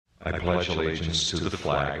I pledge allegiance to the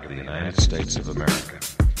flag of the United States of America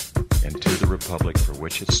and to the republic for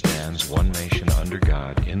which it stands, one nation under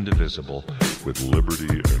God, indivisible, with liberty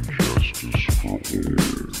and justice for all.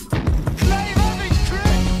 Let him have it,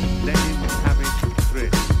 Chris! Let him have it,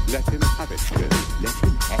 Chris. Let him have it, Chris. Let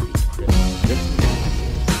him have it, Chris. Let him have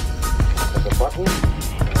it. There's a button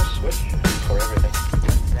and a switch for everything.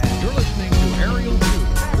 You're listening to Aerial View,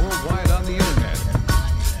 worldwide on the internet.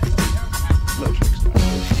 Let's fix that.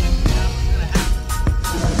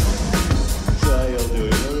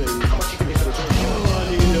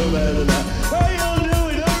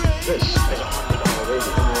 This is $100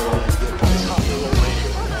 radio. It's hot roll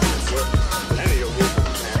radio. Any of you,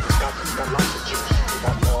 man, got lots of juice. You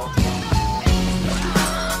got more.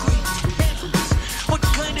 What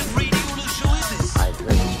kind of radio show is this? I've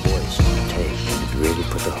heard his voice on the tape, and it really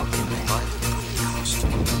put the hook in me.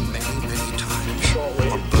 Many times.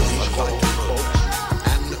 Shortwave, these folks.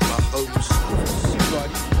 And the host.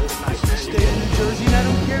 Stay in New Jersey and I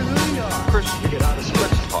don't care who you are. Chris, you get out of here.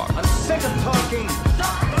 Let's talk. I'm sick of talking.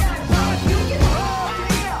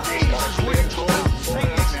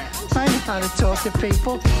 I know how to talk to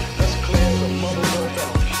people. Let's clear the motherfucker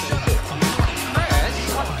out.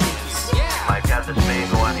 Might have this man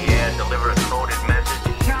go on the air, deliver a coded message.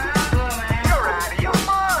 You're out of your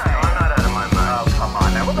mind. No, I'm not out of my mind. Oh, come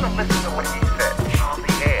on. Now, we're going to listen to what he said on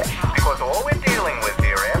the air. Because all we're dealing with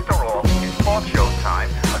here, after all, is talk show time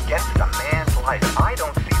against a man's life. I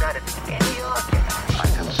don't see that as any argument. I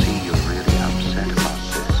can see you're really upset about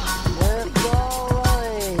this. It's all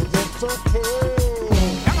right. It's okay.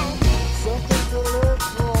 Something to live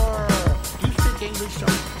for. You speak English,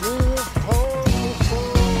 sir? We were told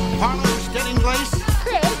before. Parlor's getting lace?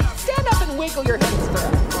 Chris, stand up and wiggle your hips for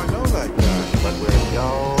us. I know that guy, but we're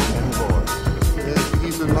young and bored.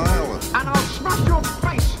 He's a nihilist. And I'll smash your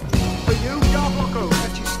face for you, Yarbuckle.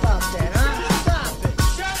 Won't you stop that, huh? Stop it.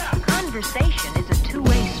 Shut up. Conversation is a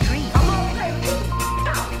two-way street. I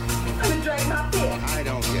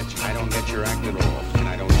don't get you. I don't get your act at all. And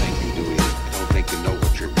I don't think you do either. I don't think you know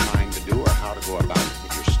what you're trying to do or how to go about it,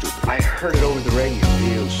 but you're stupid. I heard it over the radio.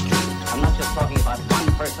 Real stupid. I'm not just talking about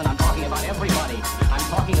one person, I'm talking about everybody. I'm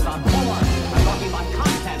talking about more. I'm talking about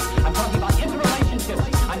content. I'm talking about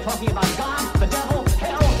interrelationships. I'm talking about God, the devil,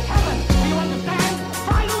 hell, heaven. Do you understand?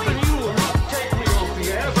 Finally! You will not take me off the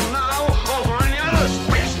air from now over any other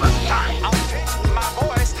spaceless time. I'll take my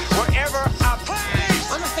voice wherever I please.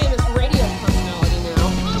 I'm a famous radio personality now.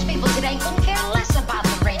 Most people today couldn't care less about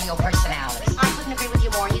the radio personalities. I couldn't agree with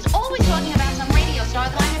you more. He's always talking about some radio star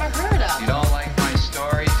that I never heard of. You don't like my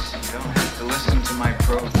stories? You don't have to listen to my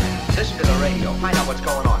program. Listen to the radio. Find out what's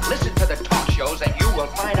going on. Listen to the talk shows and you will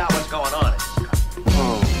find out what's going on.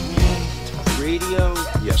 Oh, Radio?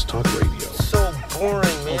 yes, talk radio. So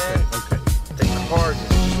boring, man. Okay. The car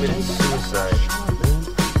just committed suicide.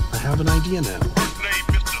 I have an idea now.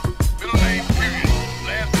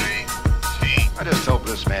 I just hope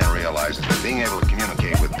this man realizes that being able to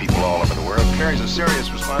communicate with people all over the world carries a serious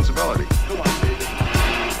responsibility.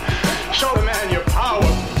 Show the man your power,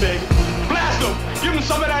 big. Blast him. Give him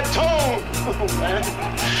some of that tone. Oh, man.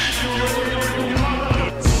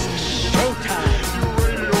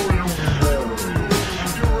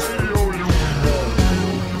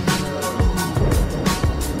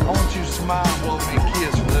 I want you to smile and blow me a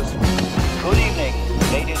kiss for this one. Good evening,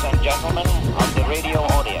 ladies and gentlemen of the radio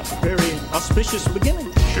audience. Very auspicious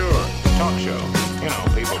beginning. Sure, talk show. You know,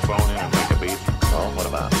 people phone in and make a beat. Oh, what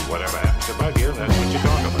about? Whatever happens to bug you, that's what you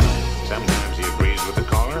talk about. Sometimes he agrees with the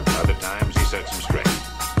caller, other times he sets him straight.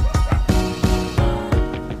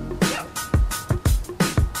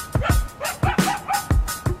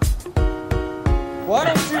 Why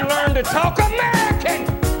don't you learn to talk American?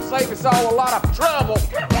 Save us all a lot of trouble.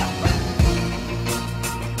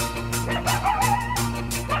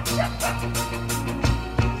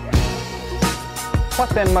 What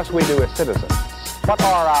then must we do as citizens? What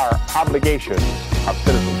are our obligations of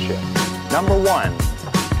citizenship? Number one,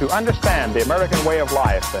 to understand the American way of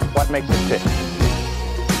life and what makes it tick.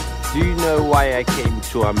 Do you know why I came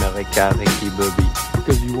to America, Ricky Bobby?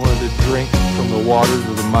 Because you wanted to drink from the waters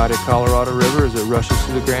of the mighty Colorado River as it rushes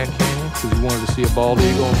through the Grand Canyon? Because you wanted to see a bald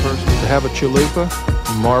eagle in person? To have a chalupa?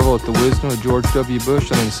 And marvel at the wisdom of George W.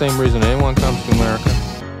 Bush? I mean, the same reason anyone comes to America.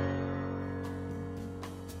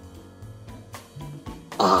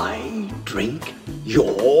 I drink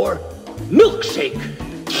your milkshake.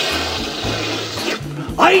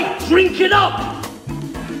 I drink it up.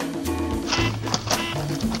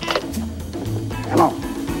 Hello.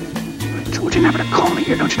 George, you never to call me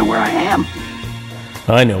here. Don't you know where I am?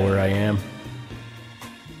 I know where I am.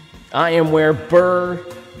 I am where Burr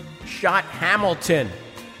shot Hamilton.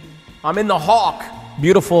 I'm in the Hawk,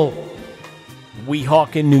 beautiful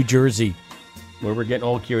Weehawken, New Jersey, where we're getting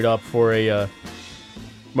all geared up for a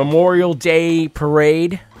Memorial Day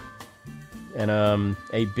parade and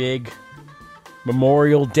a big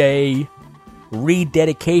Memorial Day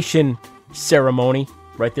rededication ceremony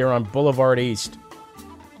right there on Boulevard East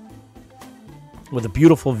with a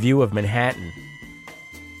beautiful view of Manhattan.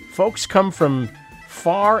 Folks come from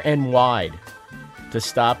far and wide to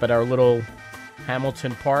stop at our little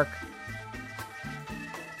Hamilton Park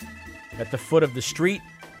at the foot of the street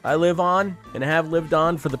I live on and have lived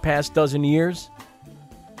on for the past dozen years.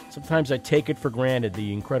 Sometimes I take it for granted,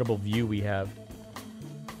 the incredible view we have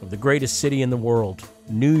of the greatest city in the world,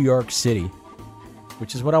 New York City,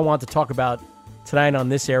 which is what I want to talk about tonight on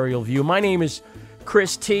this aerial view. My name is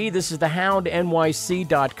Chris T. This is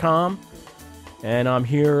thehoundnyc.com, and I'm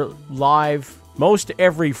here live most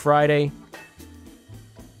every Friday.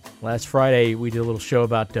 Last Friday, we did a little show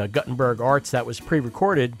about Guttenberg Arts that was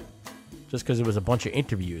pre-recorded just because it was a bunch of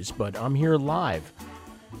interviews, but I'm here live.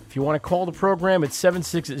 If you want to call the program, it's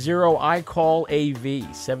 760-I-CALL-AV,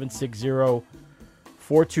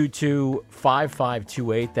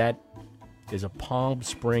 760-422-5528. That is a Palm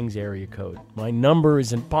Springs area code. My number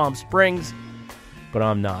is in Palm Springs, but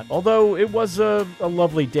I'm not. Although it was a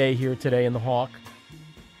lovely day here today in the Hawk.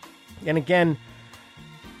 And again,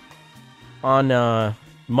 on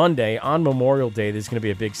Monday, on Memorial Day, there's going to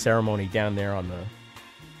be a big ceremony down there on the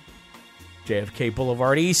JFK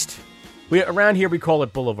Boulevard East. Around here, we call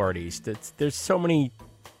it Boulevard East. There's so many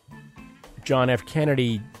John F.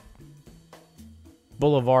 Kennedy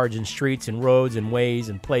boulevards and streets and roads and ways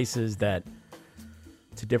and places that,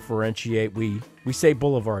 to differentiate, we say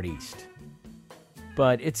Boulevard East.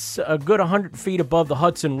 But it's a good 100 feet above the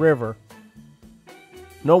Hudson River.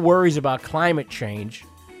 No worries about climate change.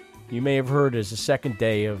 You may have heard there's a second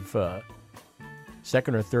or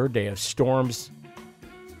third day of storms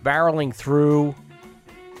barreling through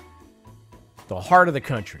the heart of the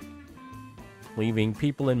country, leaving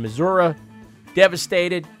people in Missouri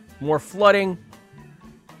devastated. More flooding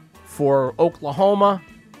for Oklahoma.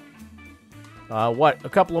 A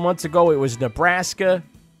couple of months ago it was Nebraska.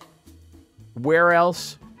 Where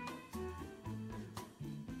else?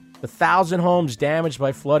 1,000 homes damaged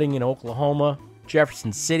by flooding in Oklahoma.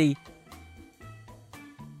 Jefferson City.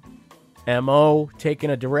 MO taking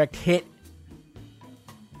a direct hit.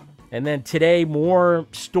 And then today, more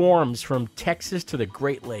storms from Texas to the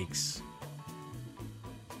Great Lakes.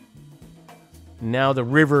 Now the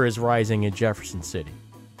river is rising in Jefferson City.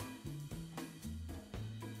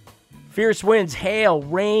 Fierce winds, hail,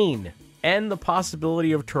 rain, and the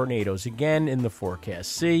possibility of tornadoes again in the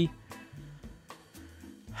forecast. See?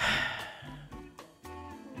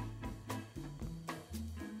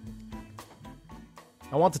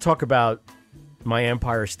 I want to talk about my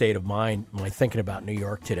Empire state of mind, my thinking about New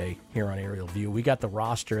York today here on Aerial View. We got the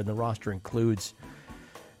roster, and the roster includes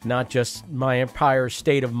not just my Empire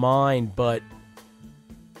state of mind, but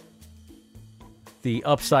the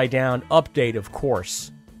Upside Down update, of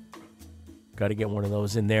course. Got to get one of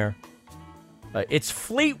those in there. It's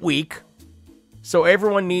Fleet Week, so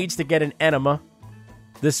everyone needs to get an enema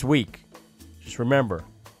this week. Just remember,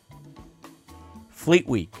 Fleet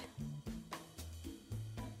Week.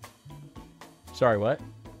 Sorry, what?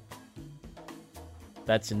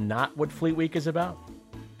 That's not what Fleet Week is about?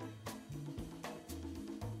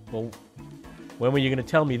 Well, when were you going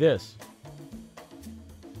to tell me this?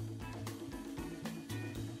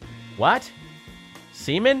 What?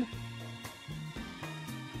 Semen?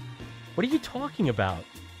 What are you talking about?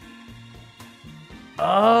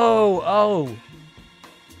 Oh.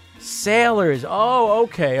 Sailors. Oh,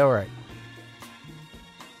 okay, all right.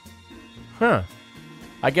 Huh.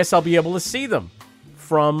 I guess I'll be able to see them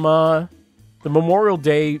from the Memorial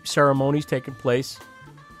Day ceremonies taking place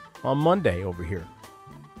on Monday over here.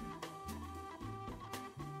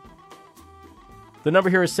 The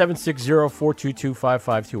number here is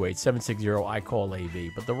 760-422-5528,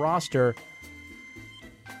 760-I-CALL-AV. But the roster,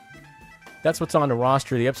 that's what's on the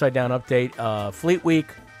roster, the Upside Down update, Fleet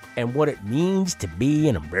Week, and what it means to be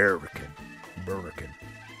an American.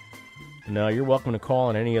 Now, you're welcome to call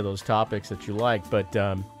on any of those topics that you like, but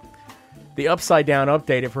the Upside Down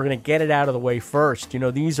update, if we're going to get it out of the way first,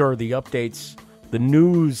 these are the updates, the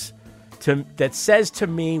news that says to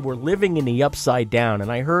me we're living in the Upside Down. And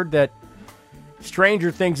I heard that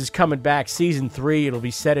Stranger Things is coming back, Season 3. It'll be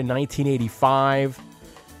set in 1985,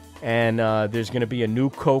 and there's going to be a New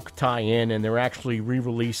Coke tie-in, and they're actually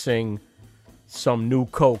re-releasing some New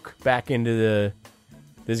Coke back into the...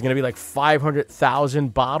 There's going to be like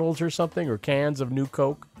 500,000 bottles or something, or cans of New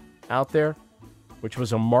Coke out there, which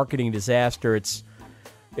was a marketing disaster. It's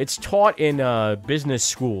It's taught in business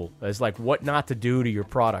school as like what not to do to your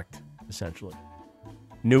product, essentially.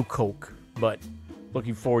 New Coke. But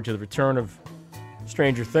looking forward to the return of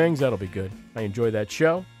Stranger Things. That'll be good. I enjoy that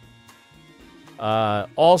show.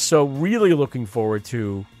 Also, really looking forward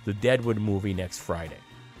to the Deadwood movie next Friday.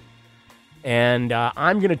 And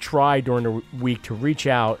I'm going to try during the week to reach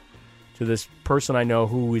out to this person I know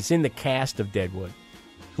who is in the cast of Deadwood,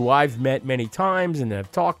 who I've met many times and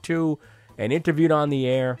have talked to and interviewed on the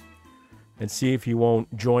air, and see if he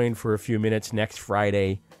won't join for a few minutes next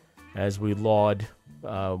Friday as we laud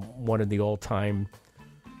one of the all-time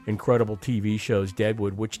incredible TV shows,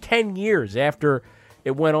 Deadwood, which 10 years after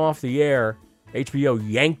it went off the air, HBO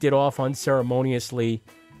yanked it off unceremoniously.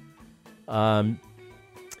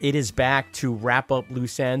 It is back to wrap up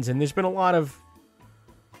loose ends, and there's been a lot of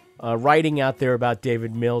writing out there about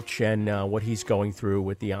David Milch and what he's going through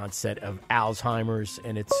with the onset of Alzheimer's,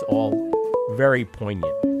 and it's all very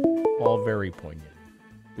poignant. All very poignant.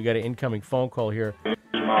 We got an incoming phone call here.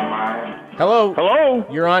 Hello. Hello.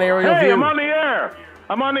 You're on Aerial View. Hey, I'm on the air.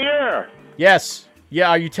 I'm on the air. Yes. Yeah,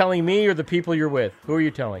 are you telling me or the people you're with? Who are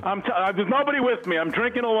you telling? There's nobody with me. I'm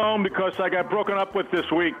drinking alone because I got broken up with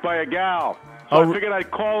this week by a gal. So I figured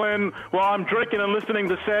I'd call in while I'm drinking and listening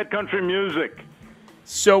to sad country music.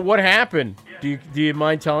 So what happened? Do you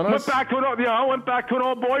mind telling us? I went back to an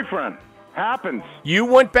old boyfriend. Happens. You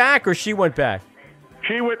went back or she went back?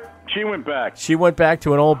 She went back. She went back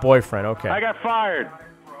to an old boyfriend. Okay. I got fired.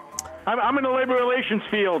 I'm in the labor relations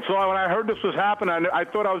field, so when I heard this was happening, I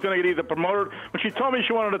thought I was going to get either promoted. When she told me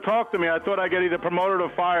she wanted to talk to me, I thought I'd get either promoted or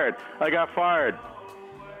fired. I got fired.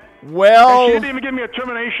 Well, and she didn't even give me a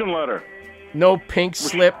termination letter. No pink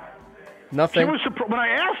slip, nothing. She was when I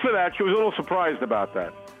asked for that, she was a little surprised about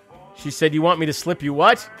that. She said, "You want me to slip you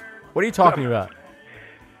what? What are you talking about?"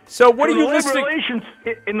 So what are you listening?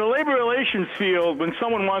 In the labor relations field, when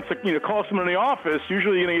someone wants to call someone in the office,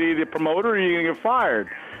 usually you're going to get either promoted or you're going to get fired.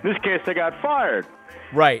 In this case, I got fired.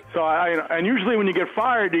 Right. So and usually when you get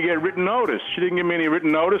fired, you get written notice. She didn't give me any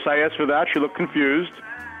written notice. I asked for that. She looked confused.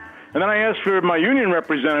 And then I asked for my union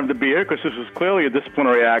representative to be here because this was clearly a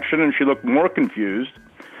disciplinary action, and she looked more confused.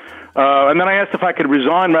 And then I asked if I could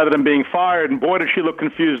resign rather than being fired, and boy, did she look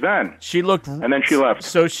confused then. She looked... And then she left.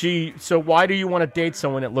 So why do you want to date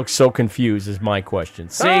someone that looks so confused is my question.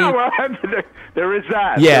 See? Oh, well, there is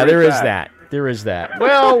that. Yeah, there is that. There is that.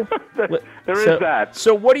 Well, there is that.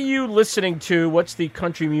 So what are you listening to? What's the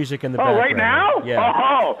country music in the background? Right now?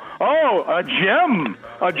 Yeah. A gem.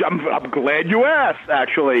 I'm glad you asked,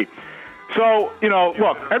 actually. So,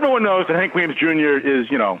 look, everyone knows that Hank Williams Jr. is,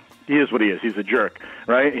 he is what he is. He's a jerk,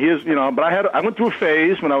 right? He is, but I went through a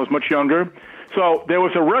phase when I was much younger. So there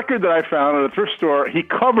was a record that I found at a thrift store. He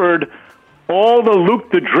covered all the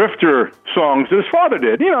Luke the Drifter songs that his father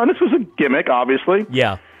did. And this was a gimmick, obviously.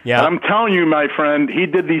 Yeah. Yeah. And I'm telling you, my friend, he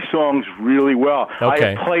did these songs really well. Okay. I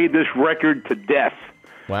have played this record to death.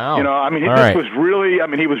 Wow. Was really,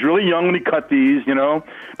 he was really young when he cut these,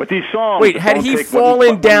 but these songs. Wait, had he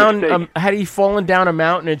fallen down? Had he fallen down a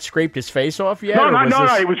mountain and scraped his face off yet? No.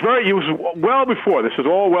 He was well before. This was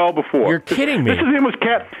all well before. You're kidding me. This is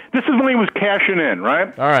when he was cashing in,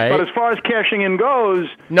 right? All right. But as far as cashing in goes,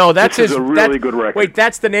 no, this is a really good record. Wait,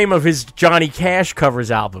 that's the name of his Johnny Cash covers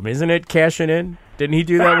album, isn't it? Cashing In. Didn't he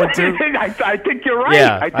do that one too? I think you're right.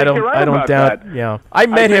 Yeah, I don't doubt. That. Yeah, I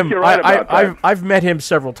met him. Right I've met him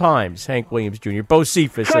several times. Hank Williams Jr. Bo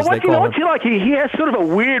Cephas, as they call him. What's he like? He has sort of a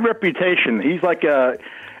weird reputation. He's like a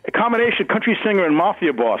combination country singer and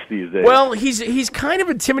mafia boss these days. Well, he's kind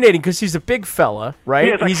of intimidating because he's a big fella,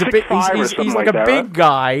 right? He's like he's like a big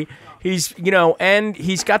guy. He's and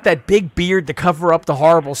he's got that big beard to cover up the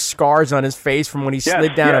horrible scars on his face from when he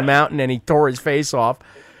slid down a mountain and he tore his face off.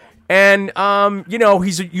 And,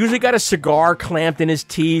 he's usually got a cigar clamped in his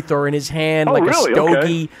teeth or in his hand a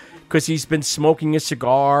stogie because he's been smoking a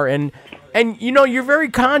cigar. And you're very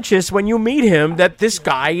conscious when you meet him that this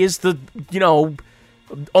guy is the,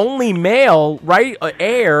 only male, right,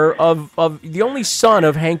 heir of the only son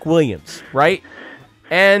of Hank Williams, right?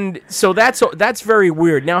 And so that's very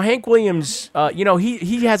weird. Now, Hank Williams,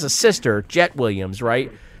 he has a sister, Jet Williams, right?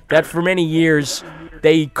 That for many years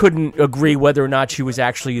they couldn't agree whether or not she was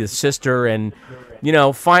actually the sister, and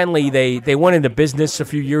finally they went into business a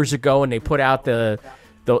few years ago and they put out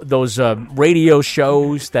those radio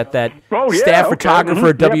shows that staff photographer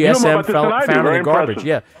at WSM found in the garbage.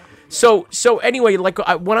 Yeah. So anyway,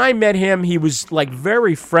 when I met him, he was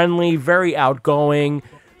very friendly, very outgoing,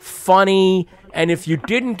 funny, and if you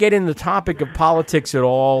didn't get in the topic of politics at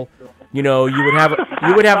all, you would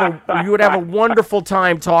have a wonderful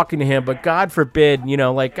time talking to him, but God forbid,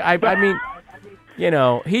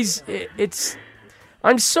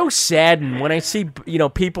 I'm so saddened when I see,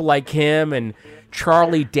 people like him and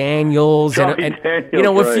Charlie Daniels and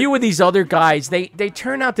a few of these other guys. They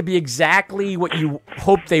turn out to be exactly what you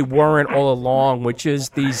hoped they weren't all along, which is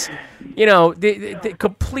these, they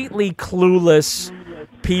completely clueless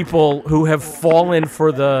people who have fallen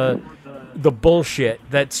for the bullshit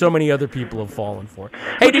that so many other people have fallen for.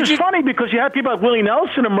 Hey, Which is funny because you have people like Willie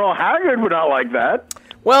Nelson and Merle Haggard were not like that.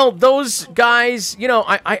 Well, those guys,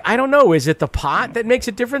 I don't know. Is it the pot that makes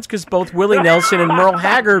a difference? Because both Willie Nelson and Merle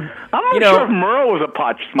Haggard, I'm not sure if Merle was a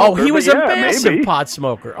pot smoker. Oh, he was a massive maybe. pot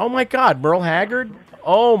smoker. Oh, my God. Merle Haggard?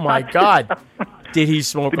 Oh, my God. Did he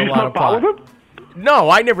smoke a lot of pot? With him?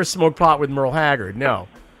 No, I never smoked pot with Merle Haggard. No,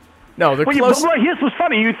 they're close. Here's what's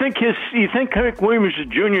funny. You think Hank Williams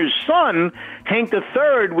Jr.'s son, Hank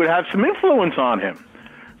III, would have some influence on him?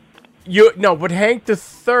 But Hank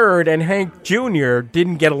III and Hank Jr.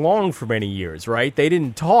 didn't get along for many years, right? They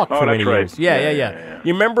didn't talk for many years. Yeah.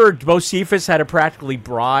 You remember Bocephus had to practically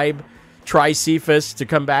bribe Tri-Cephas to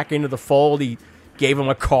come back into the fold. He gave him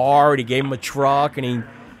a car, and he gave him a truck, and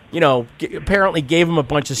he, apparently gave him a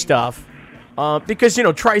bunch of stuff. Because,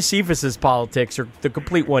 Tri-Cephas's politics are the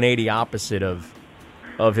complete 180 opposite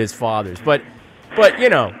of his father's. But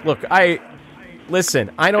look,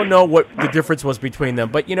 Listen, I don't know what the difference was between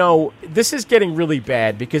them, but, this is getting really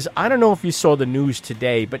bad because I don't know if you saw the news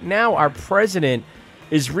today, but now our president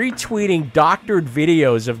is retweeting doctored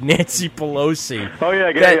videos of Nancy Pelosi. Oh, yeah.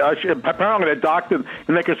 Apparently they're doctored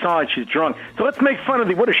to make her sound like she's drunk. So let's make fun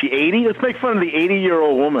of what is she, 80? Let's make fun of the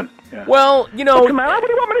 80-year-old woman. Yeah. Well, Come on, what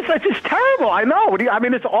do you want me to say? It's just terrible. I know.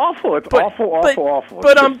 It's awful. It's awful.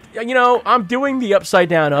 But I'm doing the Upside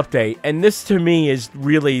Down update, and this to me is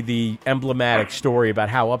really the emblematic story about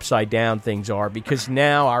how upside down things are, because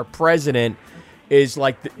now our president is he's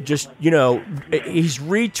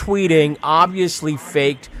retweeting obviously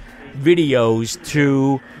faked videos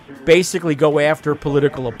to basically go after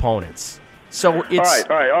political opponents. So it's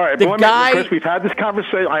all right. The guy, Chris, we've had this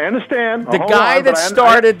conversation. I understand. The guy that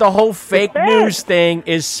started the whole fake news thing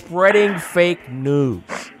is spreading fake news.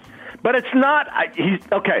 But it's not.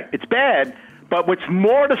 It's bad. But what's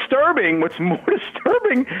more disturbing is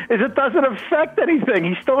it doesn't affect anything.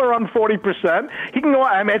 He's still around 40%. He can go.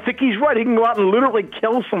 I think he's right. He can go out and literally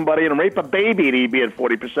kill somebody and rape a baby, and he'd be at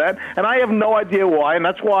 40%. And I have no idea why. And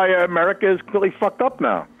that's why America is clearly fucked up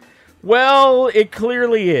now. Well, it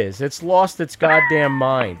clearly is. It's lost its goddamn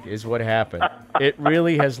mind, is what happened. It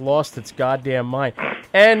really has lost its goddamn mind.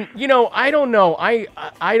 And, I don't know. I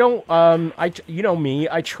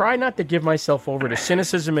try not to give myself over to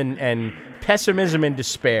cynicism and pessimism and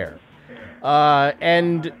despair.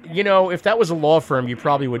 And, if that was a law firm, you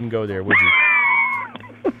probably wouldn't go there, would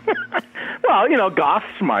you? Well,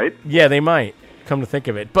 goths might. Yeah, they might, come to think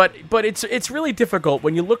of it. But it's really difficult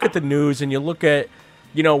when you look at the news and you look at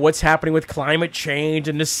what's happening with climate change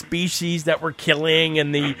and the species that we're killing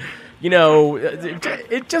and the,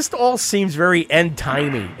 it just all seems very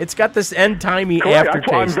end-timey. It's got this end-timey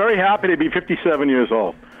aftertaste. I'm very happy to be 57 years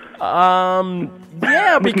old.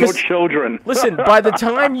 Yeah, because... no children. Listen, by the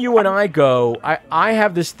time you and I go, I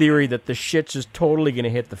have this theory that the shit's just totally going to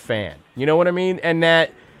hit the fan. You know what I mean? And I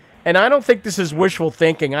don't think this is wishful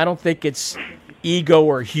thinking. I don't think it's ego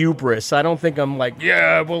or hubris. I don't think I'm like,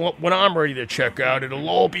 well, when I'm ready to check out, it'll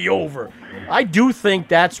all be over. I do think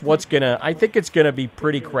that's I think it's gonna be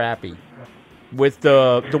pretty crappy with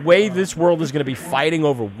the way this world is gonna be fighting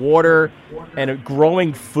over water and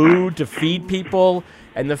growing food to feed people,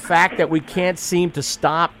 and the fact that we can't seem to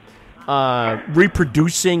stop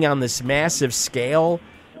reproducing on this massive scale.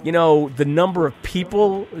 The number of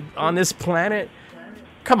people on this planet.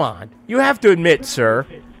 Come on, you have to admit, sir,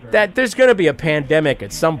 that there's going to be a pandemic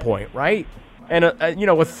at some point, right? And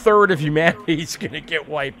a third of humanity is going to get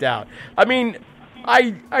wiped out. I mean,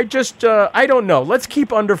 I don't know. Let's keep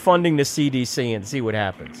underfunding the CDC and see what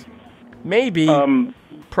happens. Maybe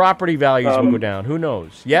property values will go down. Who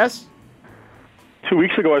knows? Yes? 2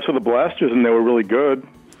 weeks ago, I saw the Blasters, and they were really good.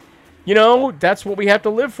 That's what we have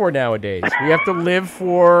to live for nowadays. We have to live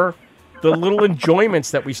for the little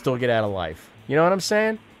enjoyments that we still get out of life. You know what I'm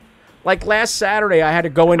saying? Like last Saturday, I had to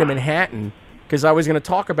go into Manhattan because I was going to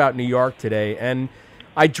talk about New York today, and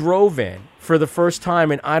I drove in for the first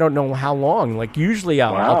time in I don't know how long. Like usually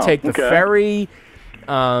I'll take the ferry,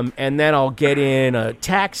 and then I'll get in a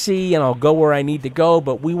taxi, and I'll go where I need to go,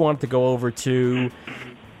 but we wanted to go over to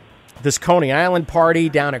this Coney Island party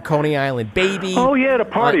down at Coney Island Baby. Oh, yeah, the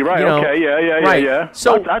party, right. Yeah.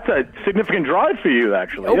 So that's a significant drive for you,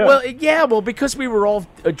 actually. Yeah. Well, because we were all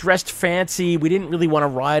dressed fancy, we didn't really want to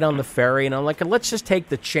ride on the ferry, and I'm like, let's just take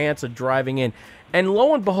the chance of driving in. And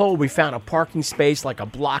lo and behold, we found a parking space like a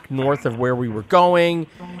block north of where we were going.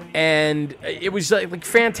 And it was like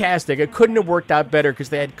fantastic. It couldn't have worked out better because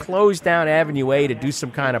they had closed down Avenue A to do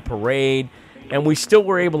some kind of parade. And we still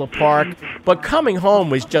were able to park. But coming home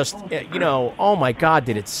was just, oh my God,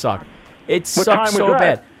 did it suck. It sucked so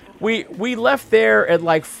bad. We left there at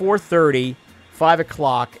like 4:30, 5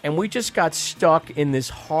 o'clock, and we just got stuck in this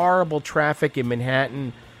horrible traffic in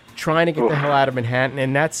Manhattan, trying to get the hell out of Manhattan.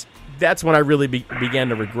 And that's when I really began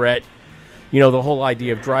to regret, the whole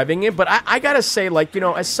idea of driving in. But I got to say,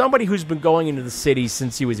 as somebody who's been going into the city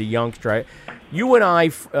since he was a youngster, you and I,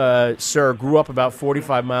 sir, grew up about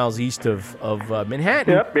 45 miles east of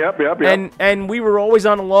Manhattan. Yep. And we were always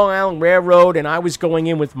on the Long Island Railroad, and I was going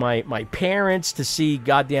in with my parents to see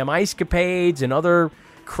goddamn Ice Capades and other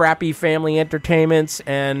crappy family entertainments.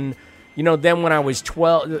 And, then when I was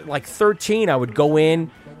 13, I would go in.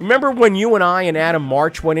 Remember when you and I and Adam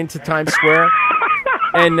March went into Times Square?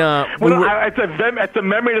 And it's a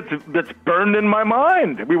memory that's burned in my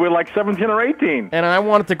mind. We were like 17 or 18. And I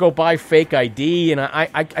wanted to go buy fake ID, and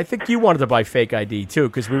I think you wanted to buy fake ID too,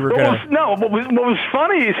 because we were going to... No, what was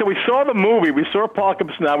funny is that we saw the movie, we saw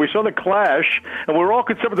Apocalypse Now, we saw The Clash, and we were all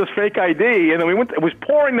concerned with this fake ID, and then it was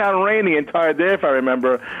pouring down rain the entire day, if I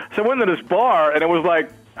remember. So I went to this bar, and it was like,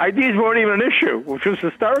 IDs weren't even an issue, which was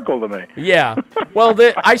hysterical to me. Yeah. Well,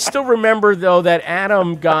 I still remember, though, that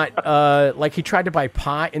Adam got, he tried to buy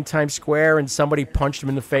pot in Times Square, and somebody punched him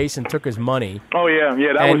in the face and took his money. Oh, yeah.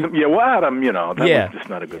 Adam, that was just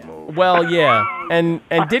not a good move. Well, yeah. And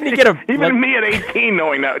didn't he get a... Even me at 18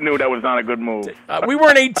 knew that was not a good move. We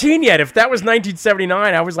weren't 18 yet. If that was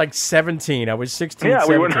 1979, I was like 17. I was 16,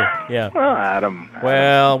 17. Yeah. Well, Adam.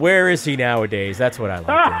 Well, where is he nowadays? That's what I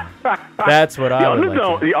like. That's what I would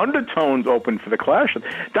like. The Undertones opened for The Clash.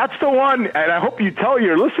 That's the one, and I hope you tell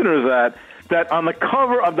your listeners that on the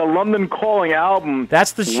cover of the London Calling album,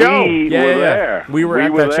 that's the show. We were there. We were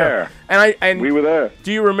at that show. And we were there.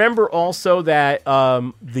 Do you remember also that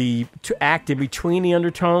the act in between the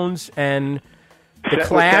Undertones and The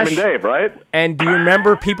Clash? Sam and Dave, right? And do you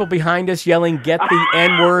remember people behind us yelling, "Get the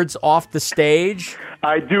N-words off the stage"?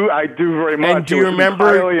 I do very much. And do you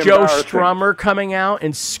remember Joe Strummer coming out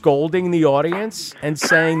and scolding the audience and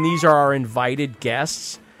saying these are our invited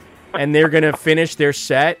guests and they're going to finish their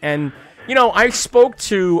set? And, I spoke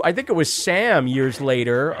to, I think it was Sam years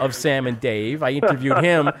later of Sam and Dave. I interviewed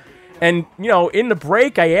him. And, in the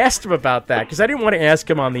break, I asked him about that because I didn't want to ask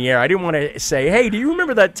him on the air. I didn't want to say, hey, do you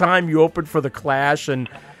remember that time you opened for The Clash and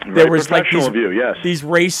there was like these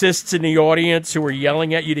racists in the audience who were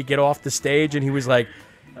yelling at you to get off the stage? And he was like,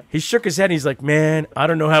 he shook his head and he's like, man, I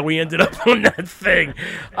don't know how we ended up on that thing.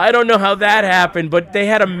 I don't know how that happened, but they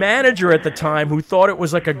had a manager at the time who thought it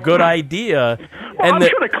was like a good idea. Well, I'm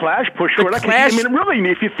sure The Clash pushed for it. I mean, really,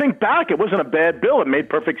 if you think back, it wasn't a bad bill. It made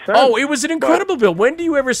perfect sense. Oh, it was an incredible bill. When do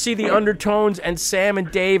you ever see the Undertones and Sam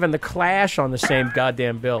and Dave and The Clash on the same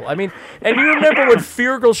goddamn bill? I mean, and you remember when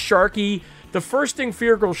Feargal Sharkey... The first thing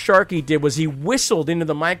Feargal Sharkey did was he whistled into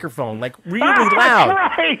the microphone, like really loud.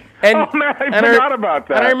 That's right. And, I forgot about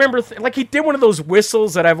that. And I remember, he did one of those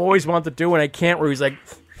whistles that I've always wanted to do, and I can't. Where he's like,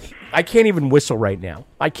 I can't even whistle right now.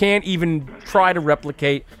 I can't even try to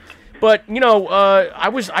replicate. But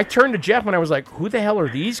I turned to Jeff and I was like, who the hell are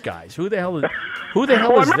these guys? Who the hell is this? I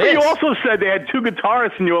remember you also said they had two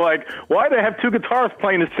guitarists, and you were like, why do they have two guitarists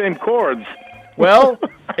playing the same chords? Well,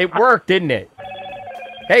 it worked, didn't it?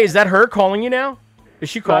 Hey, is that her calling you now? Is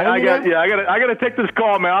she calling you now? Yeah, I got to take this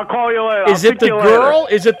call, man. I'll call you later. Is it the girl?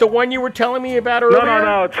 Is it the one you were telling me about earlier?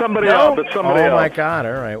 No, it's somebody else. It's somebody else. Oh, my God.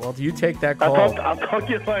 All right. Well, you take that call. I'll talk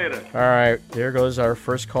to you later. All right. There goes our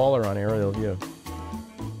first caller on Aerial View.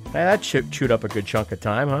 Hey, that chewed up a good chunk of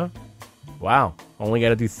time, huh? Wow. Only got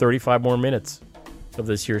to do 35 more minutes of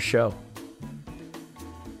this here show.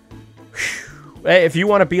 Hey, if you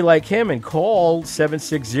want to be like him and call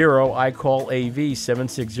 760, I call AV,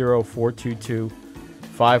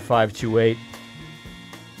 760-422-5528.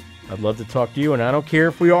 I'd love to talk to you, and I don't care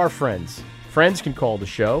if we are friends. Friends can call the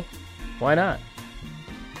show. Why not?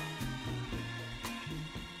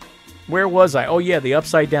 Where was I? Oh, yeah, the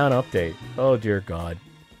Upside Down update. Oh, dear God.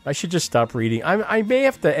 I should just stop reading. I may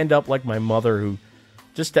have to end up like my mother, who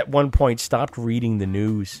just at one point stopped reading the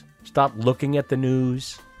news, stopped looking at the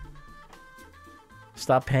news.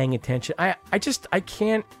 Stop paying attention. I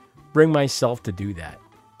can't bring myself to do that.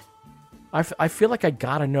 I feel like I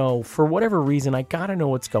gotta know, for whatever reason, I gotta know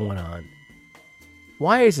what's going on.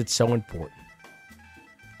 Why is it so important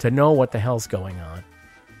to know what the hell's going on?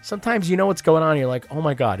 Sometimes you know what's going on, and you're like, oh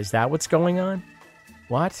my God, is that what's going on?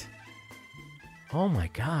 What? Oh my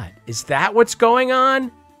God, is that what's going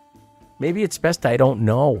on? Maybe it's best I don't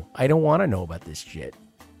know. I don't want to know about this shit.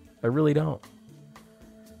 I really don't.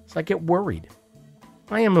 So I get worried.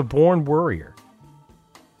 I am a born worrier.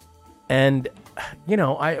 And,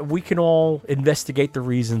 we can all investigate the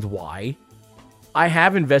reasons why. I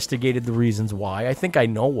have investigated the reasons why. I think I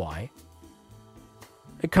know why.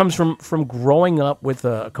 It comes from growing up with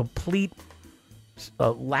a complete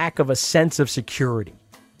lack of a sense of security.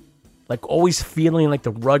 Like always feeling like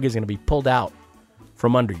the rug is going to be pulled out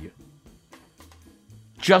from under you.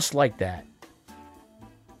 Just like that.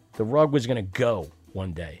 The rug was going to go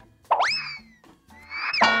one day.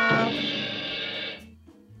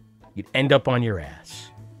 You'd end up on your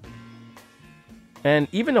ass. And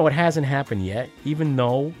even though it hasn't happened yet, even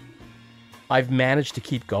though I've managed to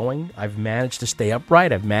keep going, I've managed to stay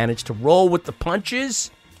upright, I've managed to roll with the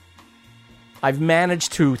punches, I've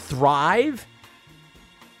managed to thrive,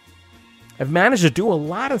 I've managed to do a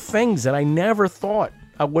lot of things that I never thought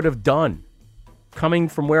I would have done. Coming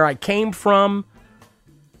from where I came from,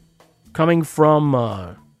 coming from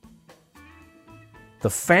the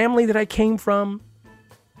family that I came from.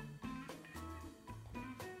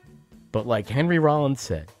 But like Henry Rollins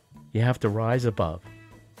said, you have to rise above.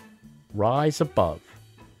 Rise above.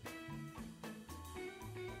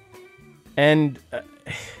 And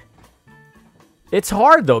it's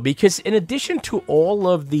hard, though, because in addition to all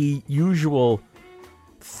of the usual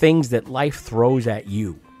things that life throws at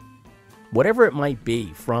you, whatever it might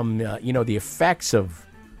be, from, the effects of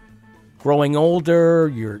growing older,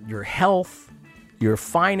 your health, your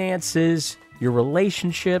finances, your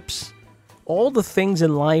relationships, all the things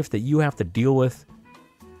in life that you have to deal with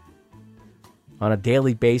on a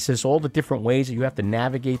daily basis, all the different ways that you have to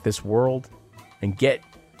navigate this world and get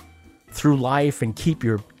through life and keep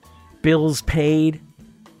your bills paid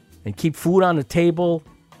and keep food on the table,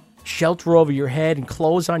 shelter over your head and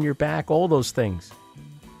clothes on your back, all those things.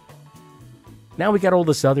 Now we got all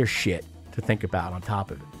this other shit to think about on top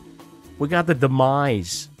of it. We got the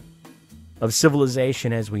demise of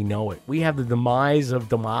civilization as we know it. We have the demise of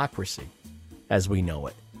democracy as we know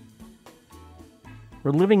it.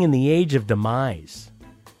 We're living in the age of demise.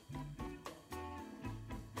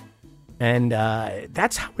 And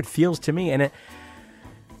that's how it feels to me. And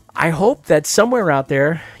I hope that somewhere out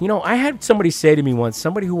there, I had somebody say to me once,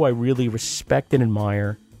 somebody who I really respect and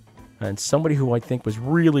admire, and somebody who I think was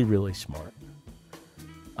really, really smart,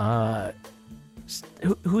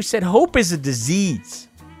 who said hope is a disease.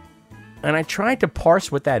 And I tried to parse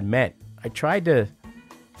what that meant. I tried to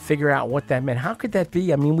figure out what that meant. How could that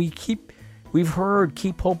be? I mean, we've heard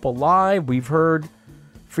keep hope alive. We've heard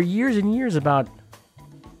for years and years about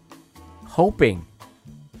hoping.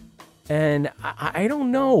 And I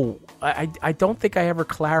don't know. I don't think I ever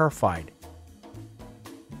clarified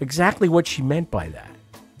exactly what she meant by that.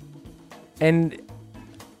 And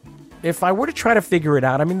if I were to try to figure it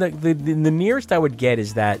out, I mean, the nearest I would get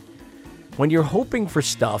is that when you're hoping for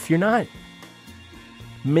stuff, you're not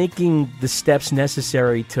making the steps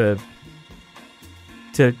necessary to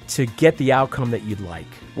get the outcome that you'd like,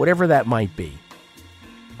 whatever that might be.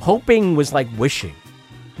 Hoping was like wishing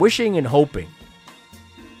and hoping.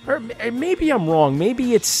 Or maybe I'm wrong.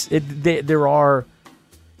 Maybe there are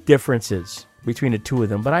differences between the two of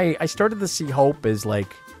them. But I started to see hope as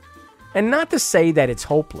like, and not to say that it's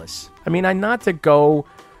hopeless. I mean, not to go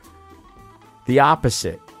the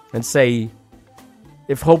opposite and say,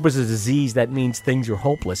 if hope is a disease, that means things are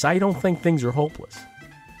hopeless. I don't think things are hopeless.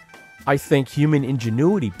 I think human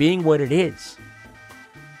ingenuity, being what it is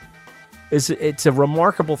it's a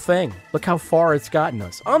remarkable thing. Look how far it's gotten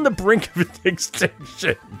us. On the brink of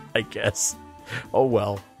extinction, I guess. Oh,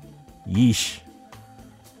 well. Yeesh.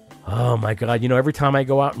 Oh, my God. Every time I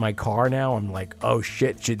go out in my car now, I'm like, oh,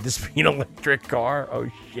 shit. Should this be an electric car? Oh,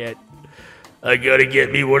 shit. I got to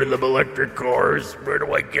get me one of them electric cars. Where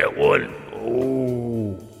do I get one?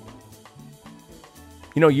 Oh.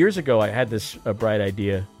 Years ago, I had this bright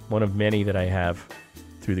idea, one of many that I have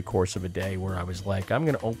through the course of a day, where I was like, I'm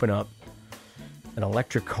going to open up an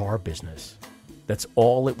electric car business. That's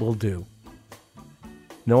all it will do.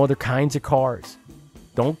 No other kinds of cars.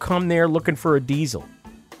 Don't come there looking for a diesel.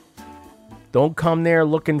 Don't come there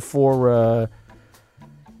looking for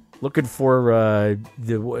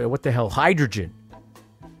hydrogen.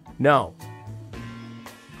 No.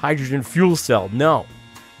 Hydrogen fuel cell. No.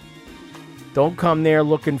 Don't come there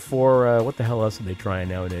looking for what the hell else are they trying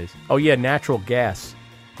nowadays? Oh yeah, natural gas,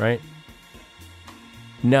 right?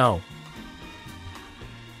 No.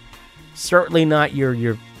 Certainly not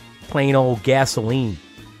your plain old gasoline.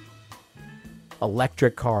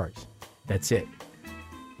 Electric cars. That's it.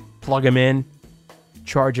 Plug them in,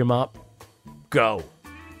 charge them up, go.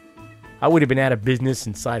 I would have been out of business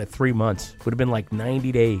inside of 3 months. Would have been like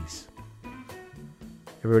 90 days.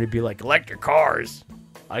 Everybody would be like, electric cars?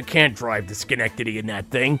 I can't drive to Schenectady in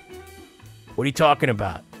that thing. What are you talking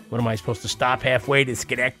about? What am I supposed to stop halfway to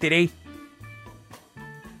Schenectady?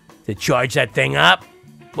 To charge that thing up?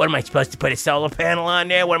 What am I supposed to put a solar panel on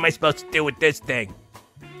there? What am I supposed to do with this thing?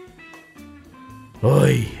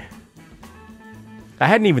 Oy. I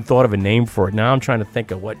hadn't even thought of a name for it. Now I'm trying to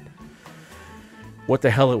think of what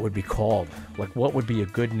the hell it would be called. Like, what would be a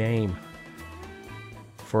good name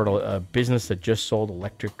for a business that just sold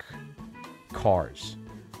electric cars?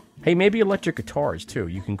 Hey, maybe electric guitars, too.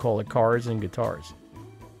 You can call it Cars and Guitars.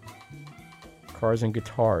 Cars and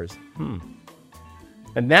Guitars.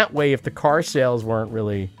 And that way, if the car sales weren't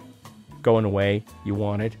really going away you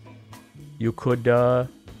wanted, you could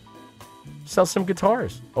sell some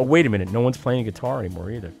guitars. Oh, wait a minute. No one's playing guitar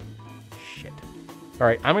anymore either. Shit. All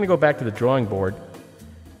right, I'm going to go back to the drawing board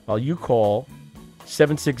while you call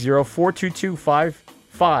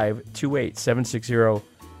 760-422-5528. 760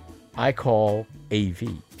 I call AV.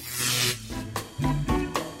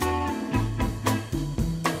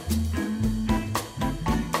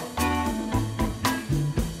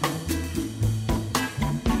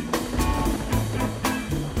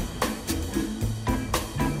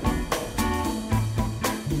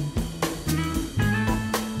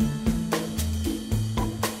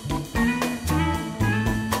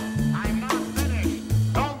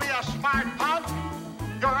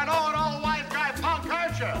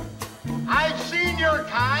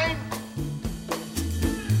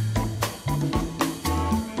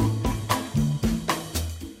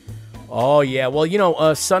 Oh, yeah. Well, you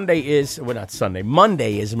know, Monday is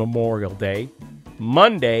Memorial Day.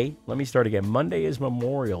 Let me start again. Monday is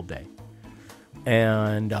Memorial Day.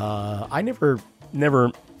 And I never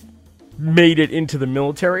made it into the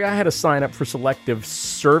military. I had to sign up for selective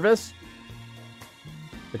service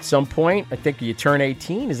at some point. I think you turn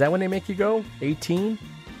 18. Is that when they make you go? 18?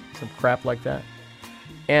 Some crap like that.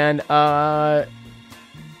 And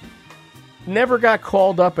never got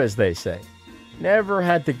called up, as they say. Never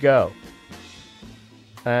had to go.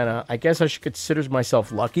 And I guess I should consider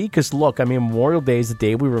myself lucky because, look, I mean, Memorial Day is the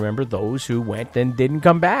day we remember those who went and didn't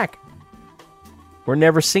come back. Were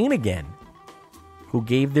never seen again. Who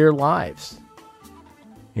gave their lives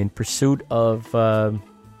in pursuit of,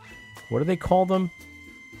 what do they call them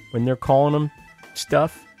when they're calling them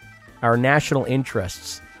stuff? Our national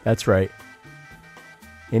interests. That's right.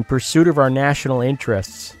 In pursuit of our national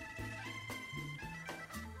interests.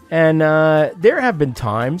 And there have been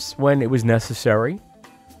times when it was necessary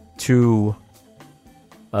to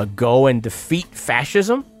go and defeat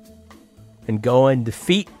fascism and go and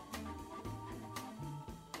defeat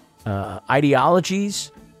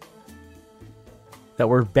ideologies that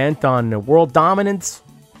were bent on world dominance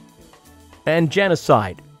and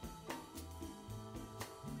genocide.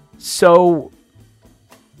 So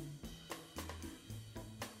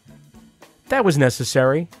that was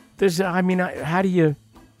necessary. How do you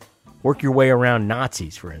work your way around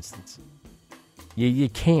Nazis, for instance? You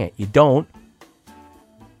can't. You don't.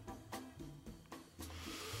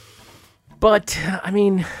 But,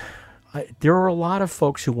 there were a lot of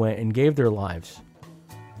folks who went and gave their lives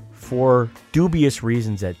for dubious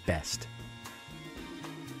reasons at best.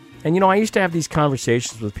 And, I used to have these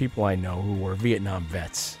conversations with people I know who were Vietnam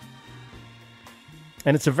vets.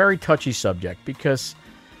 And it's a very touchy subject because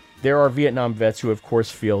there are Vietnam vets who, of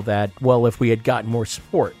course, feel that, well, if we had gotten more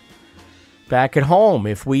support back at home,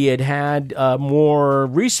 if we had had more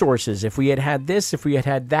resources, if we had had this, if we had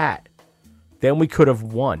had that, then we could have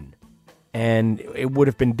won. And it would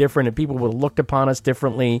have been different, and people would have looked upon us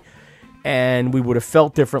differently, and we would have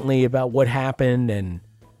felt differently about what happened. And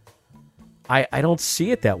I don't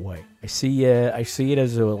see it that way. I see it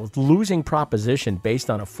as a losing proposition based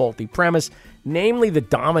on a faulty premise, namely the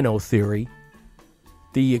domino theory.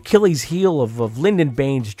 The Achilles heel of Lyndon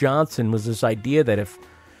Baines Johnson was this idea that if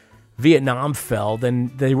Vietnam fell,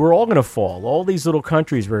 then they were all going to fall. All these little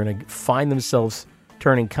countries were going to find themselves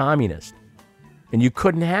turning communist. And you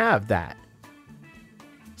couldn't have that.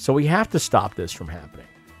 So we have to stop this from happening.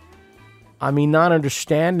 Not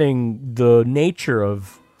understanding the nature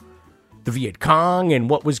of the Viet Cong and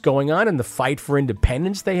what was going on in the fight for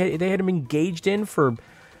independence they had been engaged in for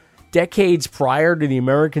decades prior to the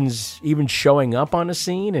Americans even showing up on the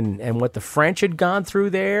scene, and what the French had gone through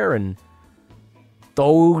there, and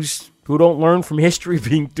those who don't learn from history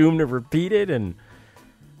being doomed to repeat it, and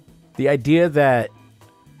the idea that,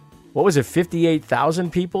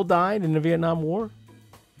 58,000 people died in the Vietnam War?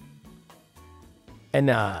 And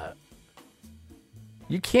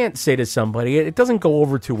you can't say to somebody, it doesn't go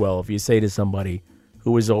over too well if you say to somebody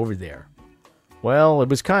who was over there, Well, it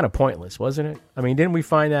was kind of pointless, wasn't it? I mean, didn't we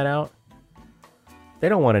find that out? They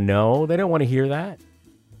don't want to know. They don't want to hear that.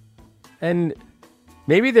 And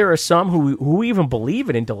maybe there are some who even believe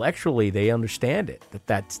it intellectually. They understand it, that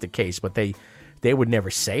that's the case, but they would never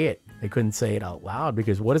say it. They couldn't say it out loud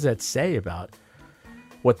because what does that say about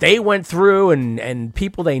what they went through and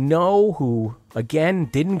people they know who, again,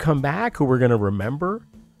 didn't come back, who we're going to remember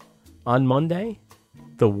on Monday?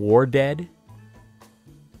 The war dead.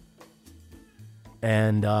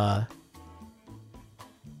 And there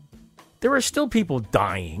are still people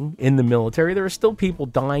dying in the military. There are still people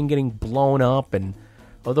dying, getting blown up and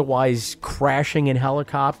otherwise crashing in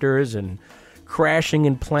helicopters and crashing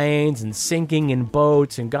in planes and sinking in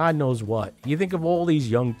boats and God knows what. You think of all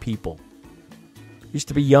these young people. Used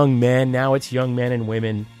to be young men. Now it's young men and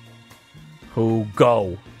women who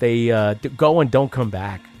go. They go and don't come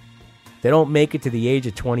back. They don't make it to the age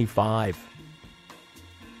of 25.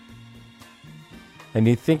 And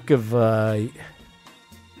you think of the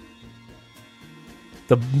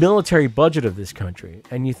military budget of this country,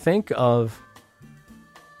 and you think of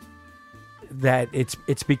that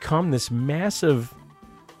it's become this massive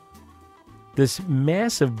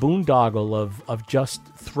boondoggle of just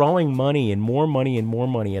throwing money and more money and more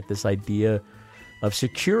money at this idea of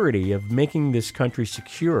security, of making this country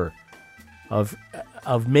secure, of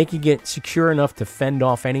making it secure enough to fend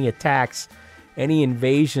off any attacks, any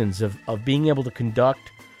invasions, of being able to conduct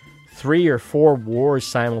 3 or 4 wars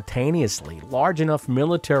simultaneously, large enough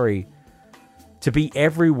military to be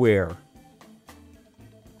everywhere.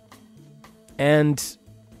 And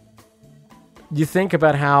you think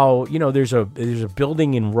about how, there's a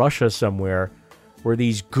building in Russia somewhere where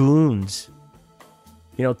these goons,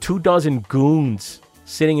 24 goons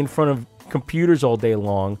sitting in front of computers all day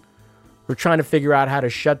long, who are trying to figure out how to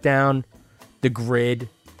shut down the grid,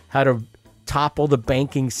 how to topple the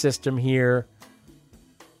banking system here,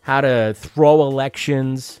 how to throw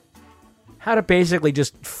elections, how to basically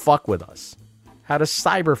just fuck with us, how to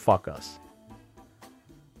cyber fuck us.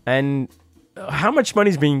 And how much money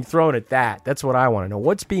is being thrown at that? That's what I want to know.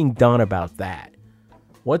 What's being done about that?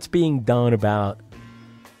 What's being done about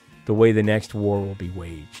the way the next war will be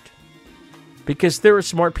waged? Because there are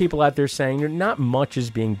smart people out there saying not much is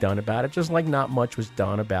being done about it, just like not much was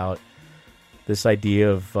done about this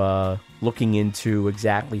idea of looking into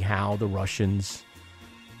exactly how the Russians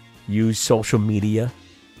use social media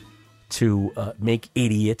to make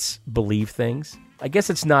idiots believe things. I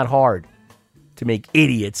guess it's not hard to make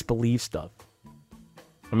idiots believe stuff.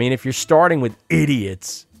 I mean, if you're starting with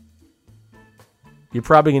idiots, you're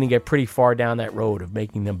probably going to get pretty far down that road of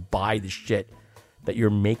making them buy the shit that you're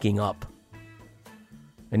making up.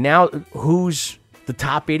 And now, who's the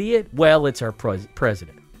top idiot? Well, it's our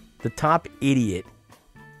president. The top idiot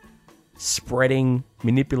spreading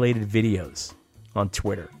manipulated videos on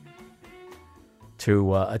Twitter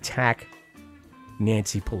to attack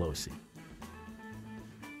Nancy Pelosi.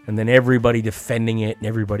 And then everybody defending it and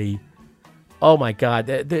everybody... Oh, my God.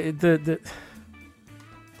 That's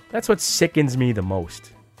what sickens me the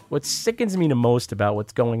most. What sickens me the most about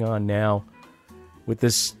what's going on now with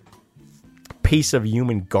this piece of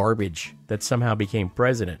human garbage that somehow became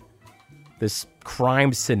president, this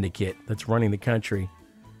crime syndicate that's running the country,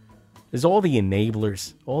 is all the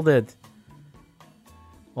enablers, all the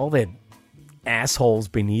assholes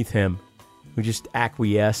beneath him who just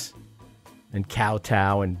acquiesce and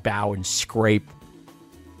kowtow and bow and scrape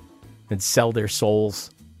and sell their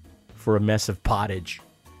souls for a mess of pottage.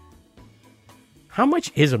 How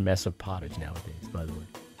much is a mess of pottage nowadays, by the way?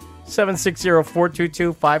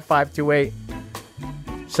 760-422-5528.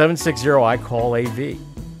 760-I-CALL-AV.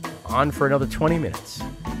 On for another 20 minutes.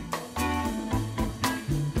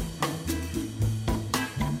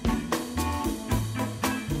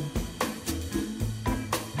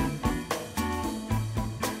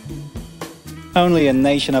 Only a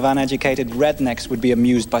nation of uneducated rednecks would be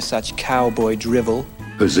amused by such cowboy drivel.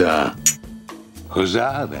 Huzzah.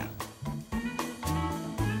 Huzzah, then.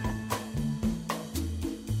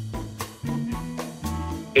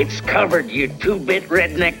 It's covered, you two-bit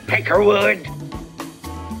redneck peckerwood.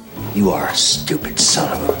 You are a stupid son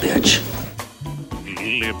of a bitch.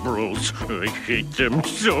 Liberals, I hate them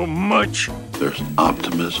so much. There's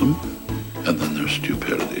optimism, and then there's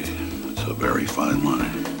stupidity. It's a very fine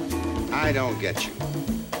line. I don't get you.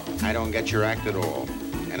 I don't get your act at all,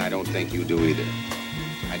 and I don't think you do either.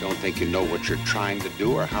 I don't think you know what you're trying to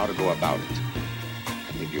do or how to go about it.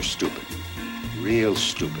 I think you're stupid. Real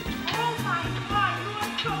stupid.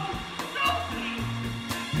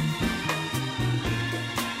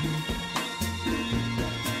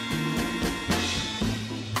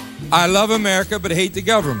 I love America, but hate the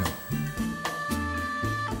government.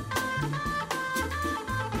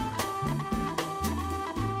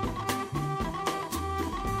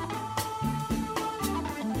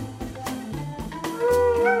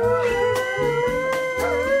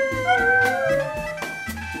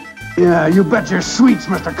 Yeah, you bet your sweets,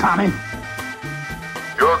 Mr. Commie.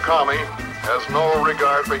 Your commie has no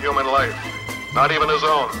regard for human life, not even his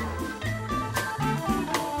own.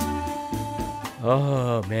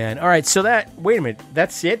 Oh, man. All right, so wait a minute.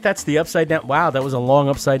 That's it? That's the Upside Down? Wow, that was a long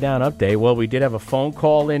Upside Down update. Well, we did have a phone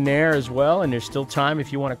call in there as well, and there's still time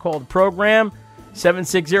if you want to call the program.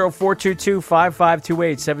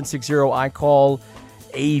 760-422-5528,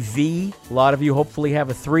 760-I-CALL-AV. A lot of you hopefully have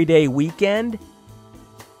a 3-day weekend.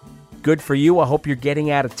 Good for you. I hope you're getting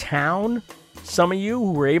out of town. Some of you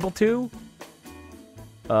who were able to.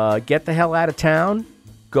 Get the hell out of town.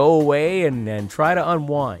 Go away and try to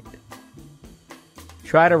unwind.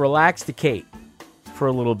 Try to relax the Kate for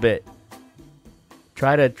a little bit.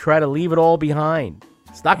 Try to leave it all behind.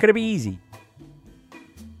 It's not going to be easy.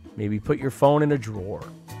 Maybe put your phone in a drawer.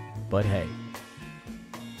 But hey.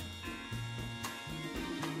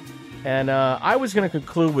 And I was going to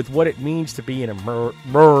conclude with what it means to be an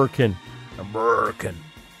American.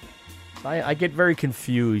 I get very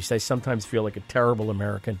confused. I sometimes feel like a terrible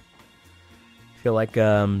American. I feel like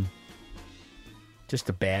just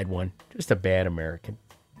a bad one. Just a bad American.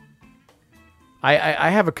 I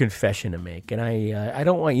have a confession to make, and I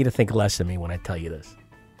don't want you to think less of me when I tell you this.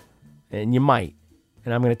 And you might.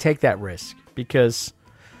 And I'm going to take that risk because,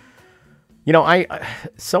 you know,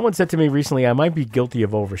 someone said to me recently, I might be guilty of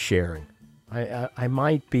oversharing. I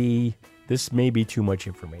might be, this may be too much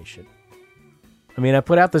information. I mean, I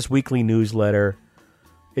put out this weekly newsletter.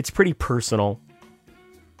 It's pretty personal.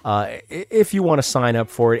 If you want to sign up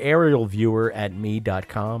for it,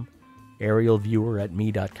 aerialviewer@me.com.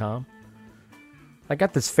 Aerialviewer@me.com. I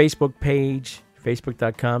got this Facebook page,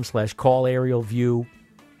 facebook.com/callaerialview.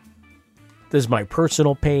 This is my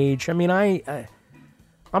personal page. I mean, I'm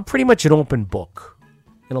pretty much an open book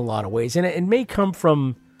in a lot of ways. And it may come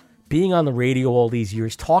from being on the radio all these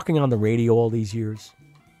years, talking on the radio all these years.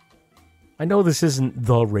 I know this isn't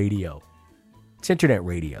the radio. It's internet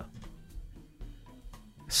radio.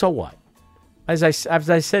 So what? As I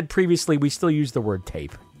said previously, we still use the word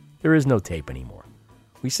tape. There is no tape anymore.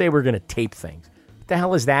 We say we're going to tape things. What the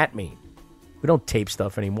hell does that mean? We don't tape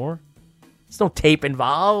stuff anymore. There's no tape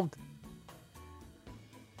involved.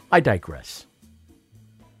 I digress.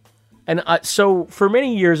 And so for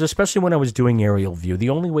many years, especially when I was doing Aerial View, the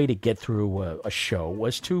only way to get through a show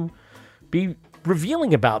was to be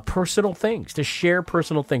revealing about personal things, to share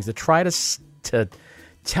personal things, to try to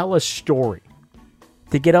tell a story,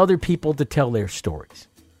 to get other people to tell their stories.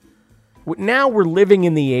 Now we're living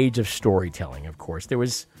in the age of storytelling, of course. There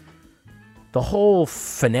was the whole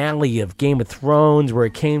finale of Game of Thrones where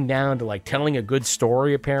it came down to like telling a good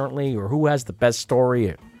story, apparently, or who has the best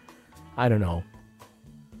story. I don't know.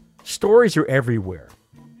 Stories are everywhere.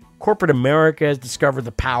 Corporate America has discovered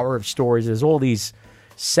the power of stories. There's all these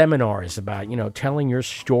seminars about, telling your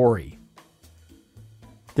story.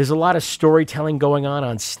 There's a lot of storytelling going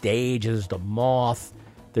on stage. There's The Moth.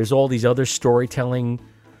 There's all these other storytelling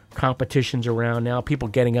competitions around now. People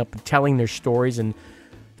getting up and telling their stories and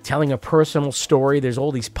telling a personal story. There's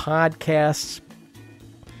all these podcasts.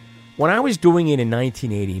 When I was doing it in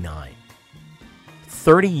 1989,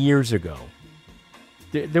 30 years ago,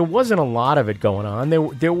 there wasn't a lot of it going on. There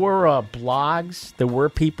were blogs. There were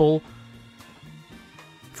people.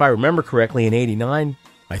 If I remember correctly, in 89,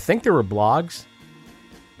 I think there were blogs.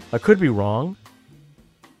 I could be wrong.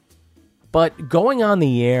 But going on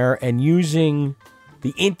the air and using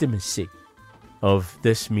the intimacy of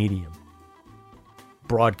this medium,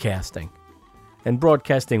 broadcasting, and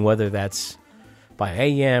broadcasting whether that's by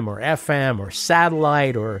AM or FM or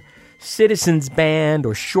satellite or Citizens Band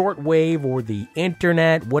or shortwave or the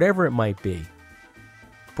internet, whatever it might be.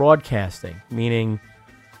 Broadcasting, meaning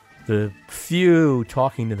the few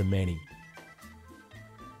talking to the many,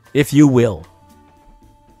 if you will.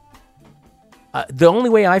 The only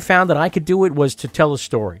way I found that I could do it was to tell a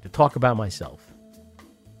story, to talk about myself.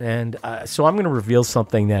 And so I'm going to reveal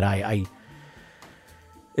something that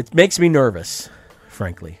it makes me nervous,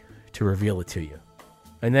 frankly, to reveal it to you.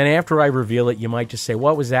 And then after I reveal it, you might just say,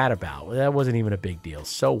 what was that about? Well, that wasn't even a big deal.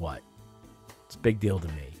 So what? It's a big deal to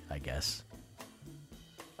me, I guess.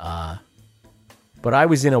 But I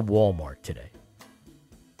was in a Walmart today.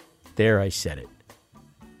 There, I said it.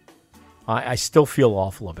 I still feel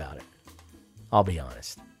awful about it. I'll be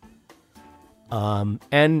honest.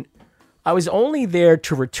 And I was only there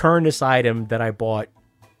to return this item that I bought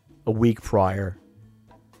a week prior.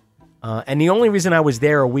 And the only reason I was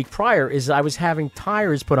there a week prior is I was having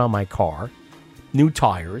tires put on my car, new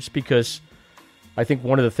tires, because I think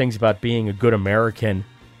one of the things about being a good American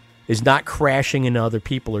is not crashing into other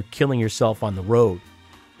people or killing yourself on the road.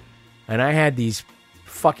 And I had these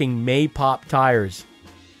fucking Maypop tires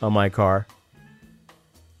on my car.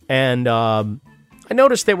 And I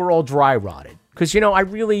noticed they were all dry rotted. Because,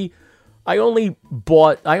 I only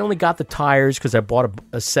got the tires because I bought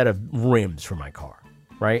a set of rims for my car,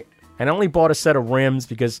 right? And I only bought a set of rims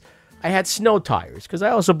because I had snow tires, because I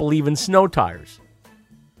also believe in snow tires.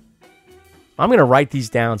 I'm going to write these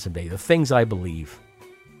down someday, the things I believe.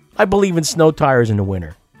 I believe in snow tires in the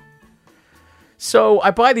winter. So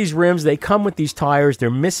I buy these rims. They come with these tires. They're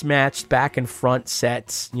mismatched back and front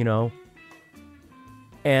sets,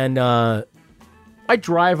 And I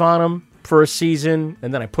drive on them for a season,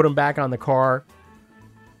 and then I put them back on the car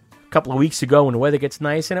a couple of weeks ago when the weather gets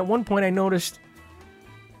nice. And at one point I noticed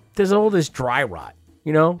there's all this dry rot.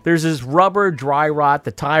 There's this rubber dry rot.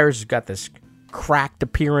 The tires have got this cracked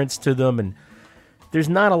appearance to them, and there's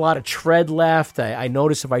not a lot of tread left. I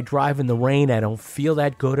notice if I drive in the rain, I don't feel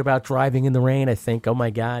that good about driving in the rain. I think, oh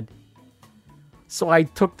my God. So I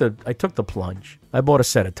took the plunge. I bought a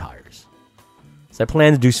set of tires. So I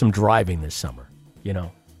plan to do some driving this summer,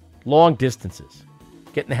 long distances,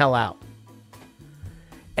 getting the hell out.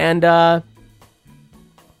 And I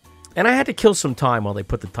had to kill some time while they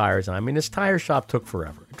put the tires on. I mean, this tire shop took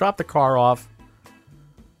forever. I dropped the car off,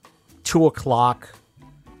 2 o'clock.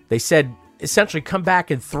 They said, essentially, come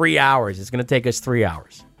back in 3 hours. It's going to take us 3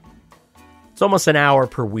 hours. It's almost an hour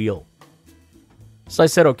per wheel. So I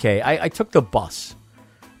said, okay. I took the bus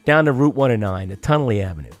down to Route 109 at Tunnelly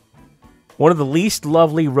Avenue. One of the least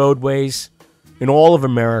lovely roadways in all of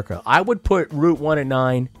America. I would put Route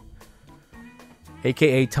 109,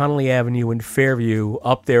 a.k.a. Tunnelly Avenue in Fairview,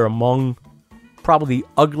 up there among probably the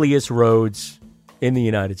ugliest roads in the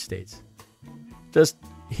United States. Just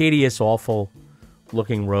hideous, awful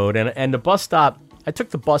looking road. And the bus stop, I took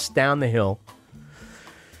the bus down the hill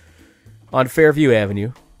on Fairview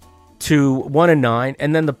Avenue to 109,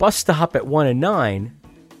 and then the bus stop at 109,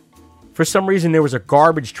 for some reason there was a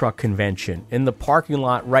garbage truck convention in the parking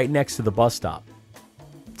lot right next to the bus stop.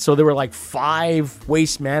 So there were like 5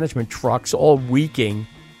 waste management trucks all reeking,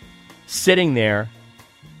 sitting there,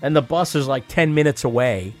 and the bus is like 10 minutes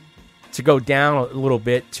away to go down a little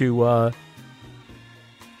bit to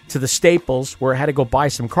the Staples, where I had to go buy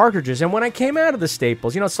some cartridges. And when I came out of the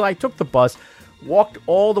Staples, so I took the bus, walked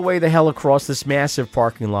all the way the hell across this massive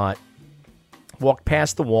parking lot, walked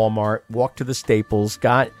past the Walmart, walked to the Staples,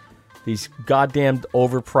 got these goddamn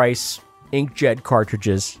overpriced inkjet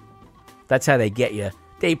cartridges. That's how they get you.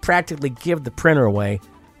 They practically give the printer away,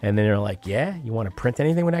 and then they're like, yeah, you want to print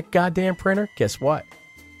anything with that goddamn printer? Guess what?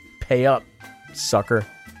 Pay up, sucker.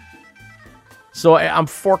 So I'm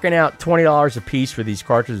forking out $20 a piece for these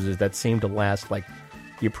cartridges that seem to last, like,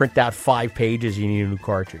 you print out 5 pages, you need a new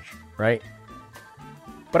cartridge, right?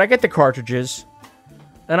 But I get the cartridges,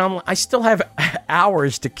 and I still have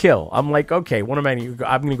hours to kill. I'm like, okay, what am I going to do?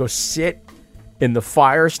 I'm going to go sit in the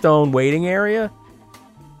Firestone waiting area?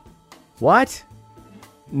 What?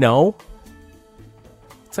 No.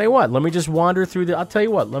 Tell you what, let me just wander through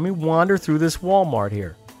let me wander through this Walmart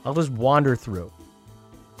here. I'll just wander through.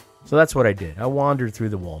 So that's what I did. I wandered through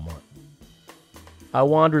the Walmart. I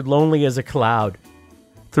wandered lonely as a cloud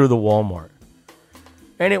through the Walmart.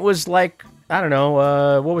 And it was like, I don't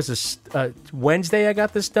know, what was this? Wednesday I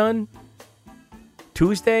got this done?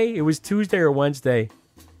 Tuesday? It was Tuesday or Wednesday.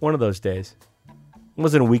 One of those days. It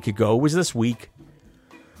wasn't a week ago. It was this week.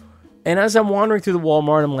 And as I'm wandering through the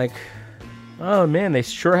Walmart, I'm like, oh man, they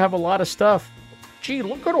sure have a lot of stuff. Gee,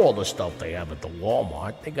 look at all the stuff they have at the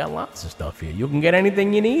Walmart. They got lots of stuff here. You can get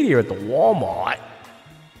anything you need here at the Walmart.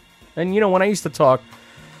 And, when I used to talk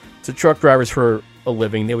to truck drivers for a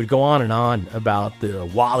living, they would go on and on about the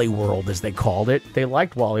Wally World, as they called it. They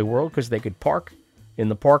liked Wally World because they could park in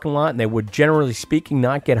the parking lot, and they would, generally speaking,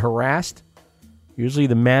 not get harassed. Usually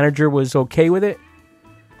the manager was okay with it,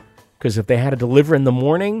 because if they had to deliver in the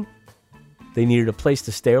morning, they needed a place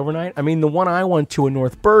to stay overnight. I mean, the one I went to in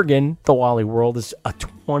North Bergen, the Wally World, is a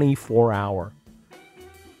 24-hour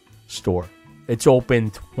store. It's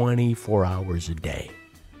open 24 hours a day.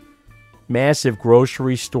 Massive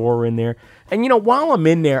grocery store in there. And, while I'm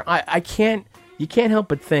in there, you can't help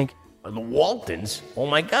but think, the Waltons, oh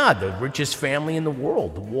my God, the richest family in the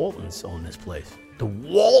world. The Waltons own this place. The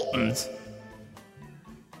Waltons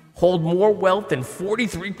hold more wealth than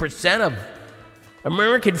 43% of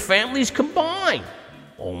American families combined.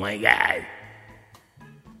 Oh my God.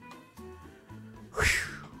 Whew.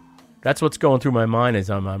 That's what's going through my mind as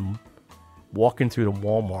I'm walking through the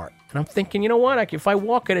Walmart. And I'm thinking, you know what? If I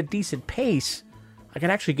walk at a decent pace, I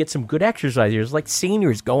can actually get some good exercise here. It's like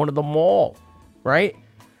seniors going to the mall, right?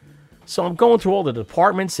 So I'm going through all the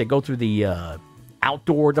departments. They go through the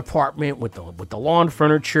outdoor department with the lawn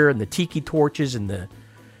furniture and the tiki torches and the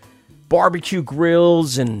barbecue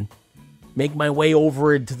grills and make my way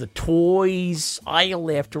over into the toys,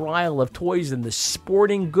 aisle after aisle of toys and the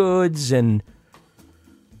sporting goods and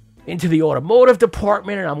into the automotive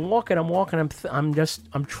department. And I'm walking.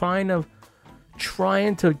 I'm trying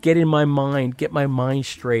to get my mind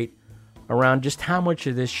straight around just how much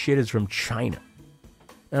of this shit is from China.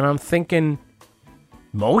 And I'm thinking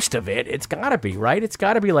most of it's got to be, right? It's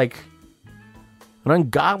got to be like an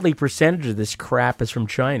ungodly percentage of this crap is from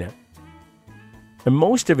China. And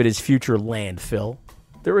most of it is future landfill.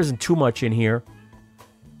 There isn't too much in here.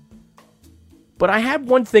 But I have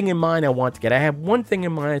one thing in mind I want to get. I have one thing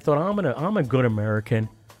in mind. I thought, I'm a good American.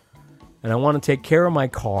 And I want to take care of my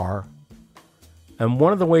car. And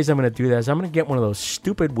one of the ways I'm going to do that is I'm going to get one of those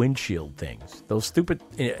stupid windshield things. Those stupid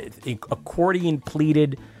accordion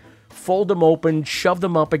pleated, fold them open, shove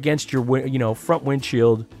them up against your front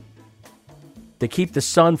windshield to keep the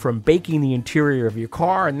sun from baking the interior of your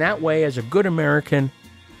car. And that way, as a good American,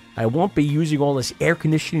 I won't be using all this air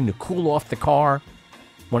conditioning to cool off the car.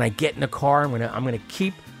 When I get in the car, I'm going to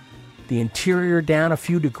keep the interior down a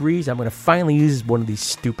few degrees. I'm going to finally use one of these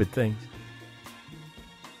stupid things.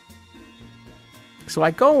 So I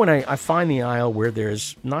go and I find the aisle where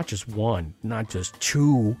there's not just one, not just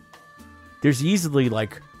two. There's easily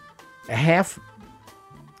like a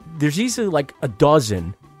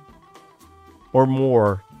dozen or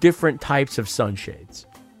more different types of sunshades.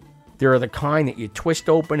 There are the kind that you twist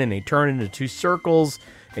open and they turn into two circles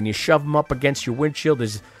and you shove them up against your windshield.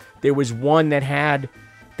 There was one that had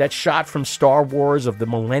that shot from Star Wars of the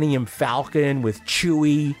Millennium Falcon with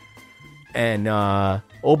Chewie and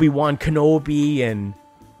Obi-Wan Kenobi and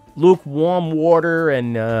Luke Warmwater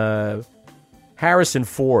and Harrison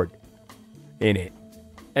Ford in it.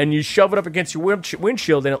 And you shove it up against your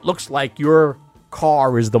windshield and it looks like your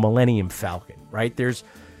car is the Millennium Falcon, right? There's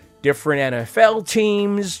different NFL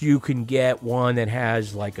teams. You can get one that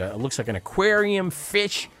has it looks like an aquarium,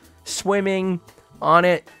 fish swimming on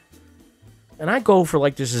it. And I go for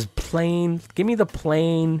this is plain, give me the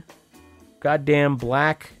plain, goddamn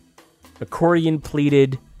black, accordion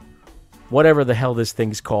pleated, whatever the hell this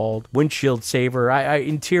thing's called, windshield saver,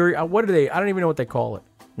 interior, what are they? I don't even know what they call it.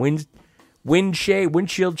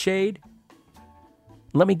 Windshield shade.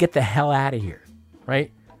 Let me get the hell out of here,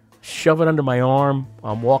 right? Shove it under my arm.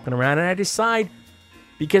 I'm walking around, and I decide,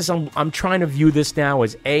 because I'm trying to view this now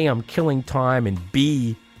as A, I'm killing time, and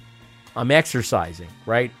B, I'm exercising,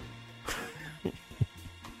 right?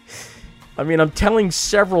 I mean, I'm telling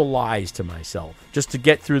several lies to myself just to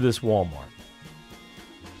get through this Walmart.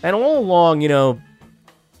 And all along,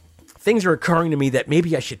 things are occurring to me that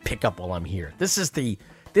maybe I should pick up while I'm here. This is the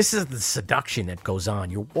seduction that goes on.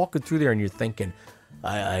 You're walking through there and you're thinking,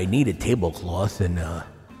 I need a tablecloth and I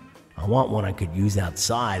want one I could use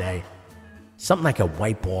outside. Something I could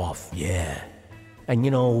wipe off, yeah. And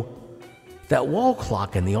that wall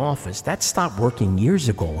clock in the office, that stopped working years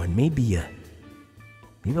ago, and maybe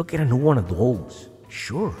I'll get a new one of those.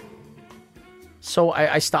 Sure. So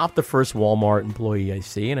I stop the first Walmart employee I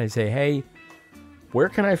see, and I say, hey, where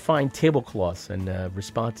can I find tablecloths? And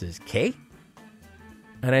response is, K?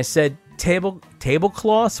 And I said,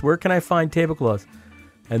 tablecloths? Where can I find tablecloths?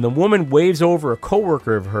 And the woman waves over a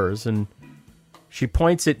coworker of hers, and she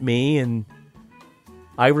points at me, and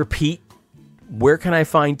I repeat, where can I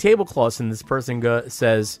find tablecloths? And this person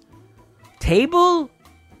says, table?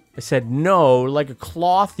 I said, no, like a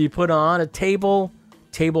cloth you put on a table,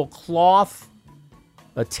 tablecloth,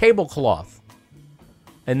 a tablecloth.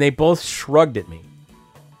 And they both shrugged at me.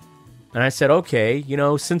 And I said, okay,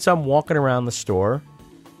 since I'm walking around the store,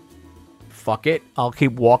 fuck it, I'll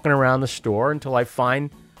keep walking around the store until I find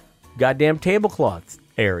goddamn tablecloth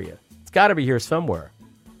area. It's got to be here somewhere.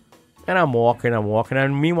 And I'm walking,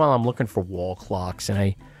 and meanwhile I'm looking for wall clocks, and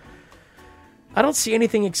I don't see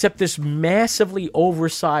anything except this massively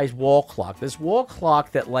oversized wall clock. This wall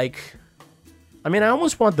clock that I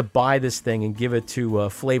almost wanted to buy this thing and give it to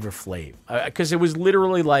Flavor Flav, because it was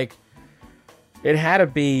literally it had to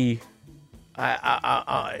be,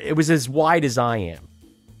 it was as wide as I am.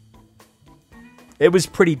 It was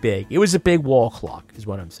pretty big. It was a big wall clock, is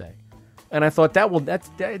what I'm saying. And I thought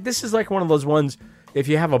this is like one of those ones, if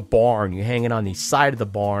you have a barn, you hang it on the side of the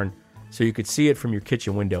barn so you could see it from your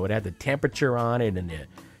kitchen window. It had the temperature on it and the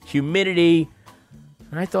humidity.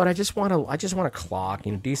 And I thought, I just want a clock,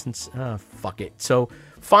 decent, fuck it. So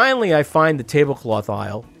finally I find the tablecloth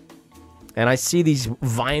aisle, and I see these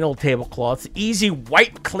vinyl tablecloths, easy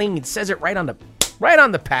wipe clean. It says it right on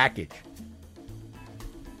the package,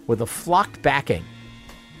 with a flocked backing.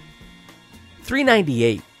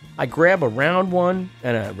 $3.98. I grab a round one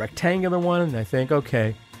and a rectangular one, and I think,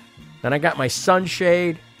 okay. Then I got my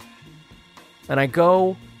sunshade, And I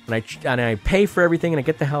go, and I pay for everything, and I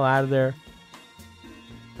get the hell out of there.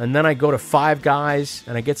 And then I go to Five Guys,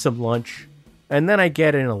 and I get some lunch. And then I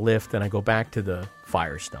get in a lift, and I go back to the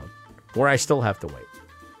Firestone, where I still have to wait.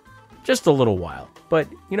 Just a little while. But,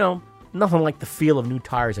 you know, nothing like the feel of new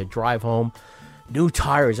tires. I drive home, new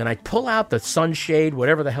tires, and I pull out the sunshade,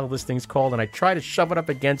 whatever the hell this thing's called, and I try to shove it up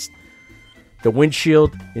against the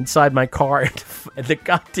windshield inside my car, and the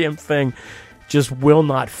goddamn thing just will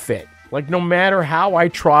not fit. Like, no matter how I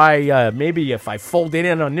try, maybe if I fold it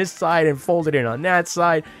in on this side and fold it in on that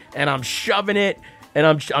side, and I'm shoving it, and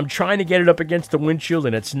I'm trying to get it up against the windshield,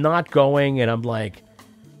 and it's not going, and I'm like,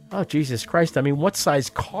 oh, Jesus Christ, I mean, what size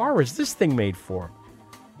car is this thing made for?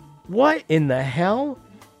 What in the hell?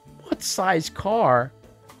 What size car are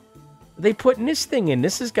they putting this thing in?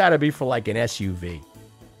 This has got to be for like an SUV.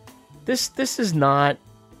 This is not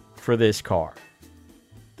for this car.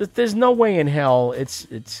 There's no way in hell it's.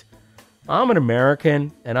 I'm an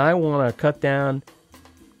American, and I want to cut down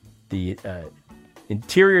the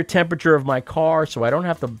interior temperature of my car so I don't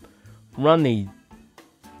have to run the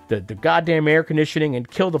goddamn air conditioning and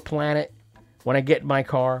kill the planet when I get in my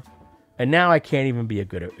car. And now I can't even be a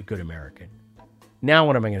good American. Now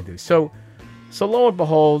what am I going to do? So lo and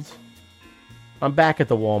behold, I'm back at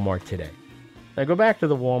the Walmart today. I go back to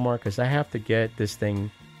the Walmart because I have to get this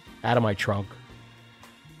thing out of my trunk.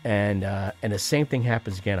 And the same thing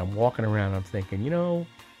happens again. I'm walking around, I'm thinking, you know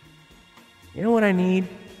what I need?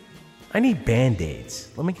 I need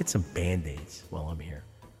Band-Aids. Let me get some Band-Aids while I'm here.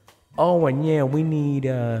 Oh, and yeah, we need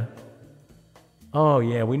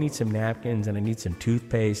some napkins, and I need some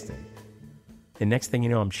toothpaste. And the next thing you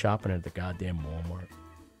know, I'm shopping at the goddamn Walmart.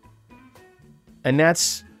 And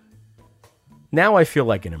now I feel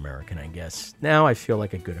like an American, I guess. Now I feel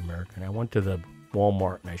like a good American. I went to the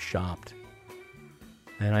Walmart and I shopped.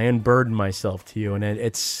 And I unburdened myself to you. And I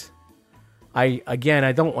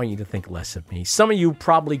don't want you to think less of me. Some of you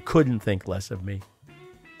probably couldn't think less of me.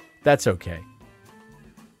 That's okay.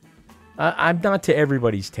 I'm not to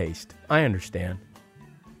everybody's taste. I understand.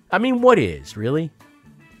 I mean, what is, really?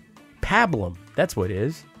 Pablum. That's what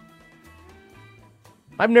is.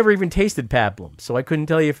 I've never even tasted Pablum, so I couldn't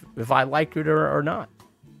tell you if I liked it or not.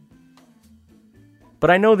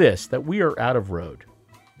 But I know this, that we are out of road.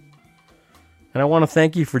 And I want to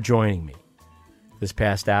thank you for joining me this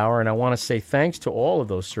past hour. And I want to say thanks to all of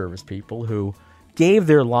those service people who gave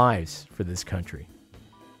their lives for this country.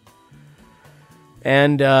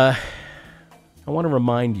 And I want to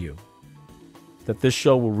remind you that this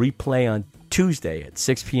show will replay on Tuesday at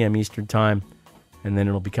 6 p.m. Eastern Time. And then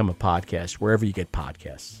it'll become a podcast wherever you get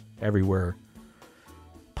podcasts. Everywhere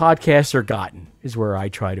podcasts are gotten is where I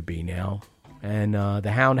try to be now. And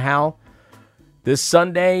the Hound Howl this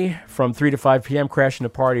Sunday from 3 to 5 p.m. crashing the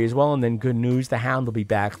party as well. And then good news, the Hound will be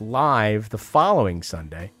back live the following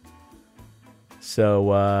Sunday. So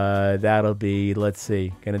that'll be, let's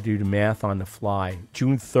see, going to do the math on the fly.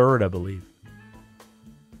 June 3rd, I believe.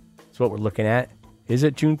 That's what we're looking at. Is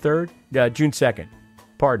it June 3rd? June 2nd.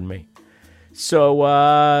 Pardon me.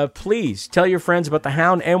 So please tell your friends about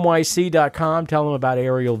thehoundnyc.com. Tell them about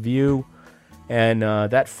Aerial View. And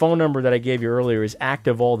that phone number that I gave you earlier is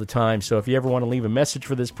active all the time. So if you ever want to leave a message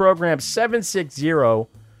for this program, 760-422-5528.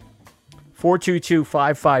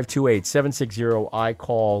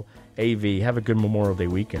 760-I-CALL-AV. Have a good Memorial Day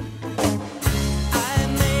weekend.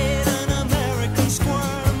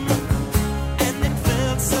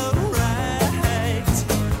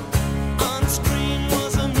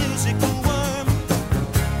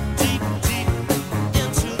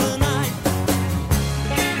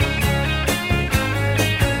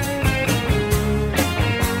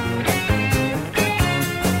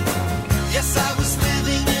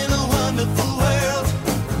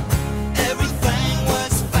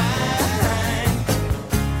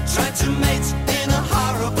 To make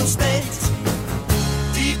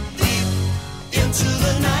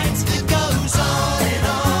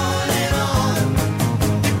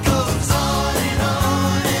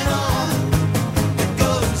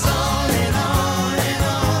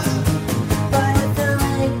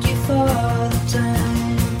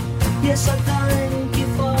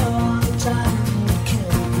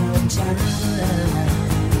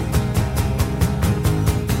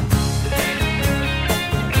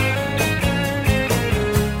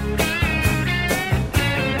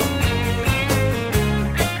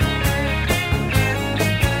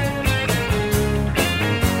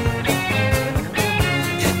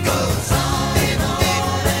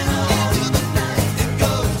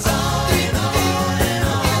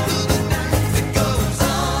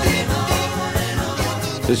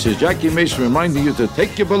This is Jackie Mason reminding you to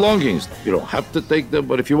take your belongings. You don't have to take them,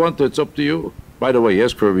 but if you want to, it's up to you. By the way,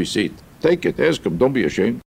 ask for a receipt. Take it. Ask him. Don't be ashamed.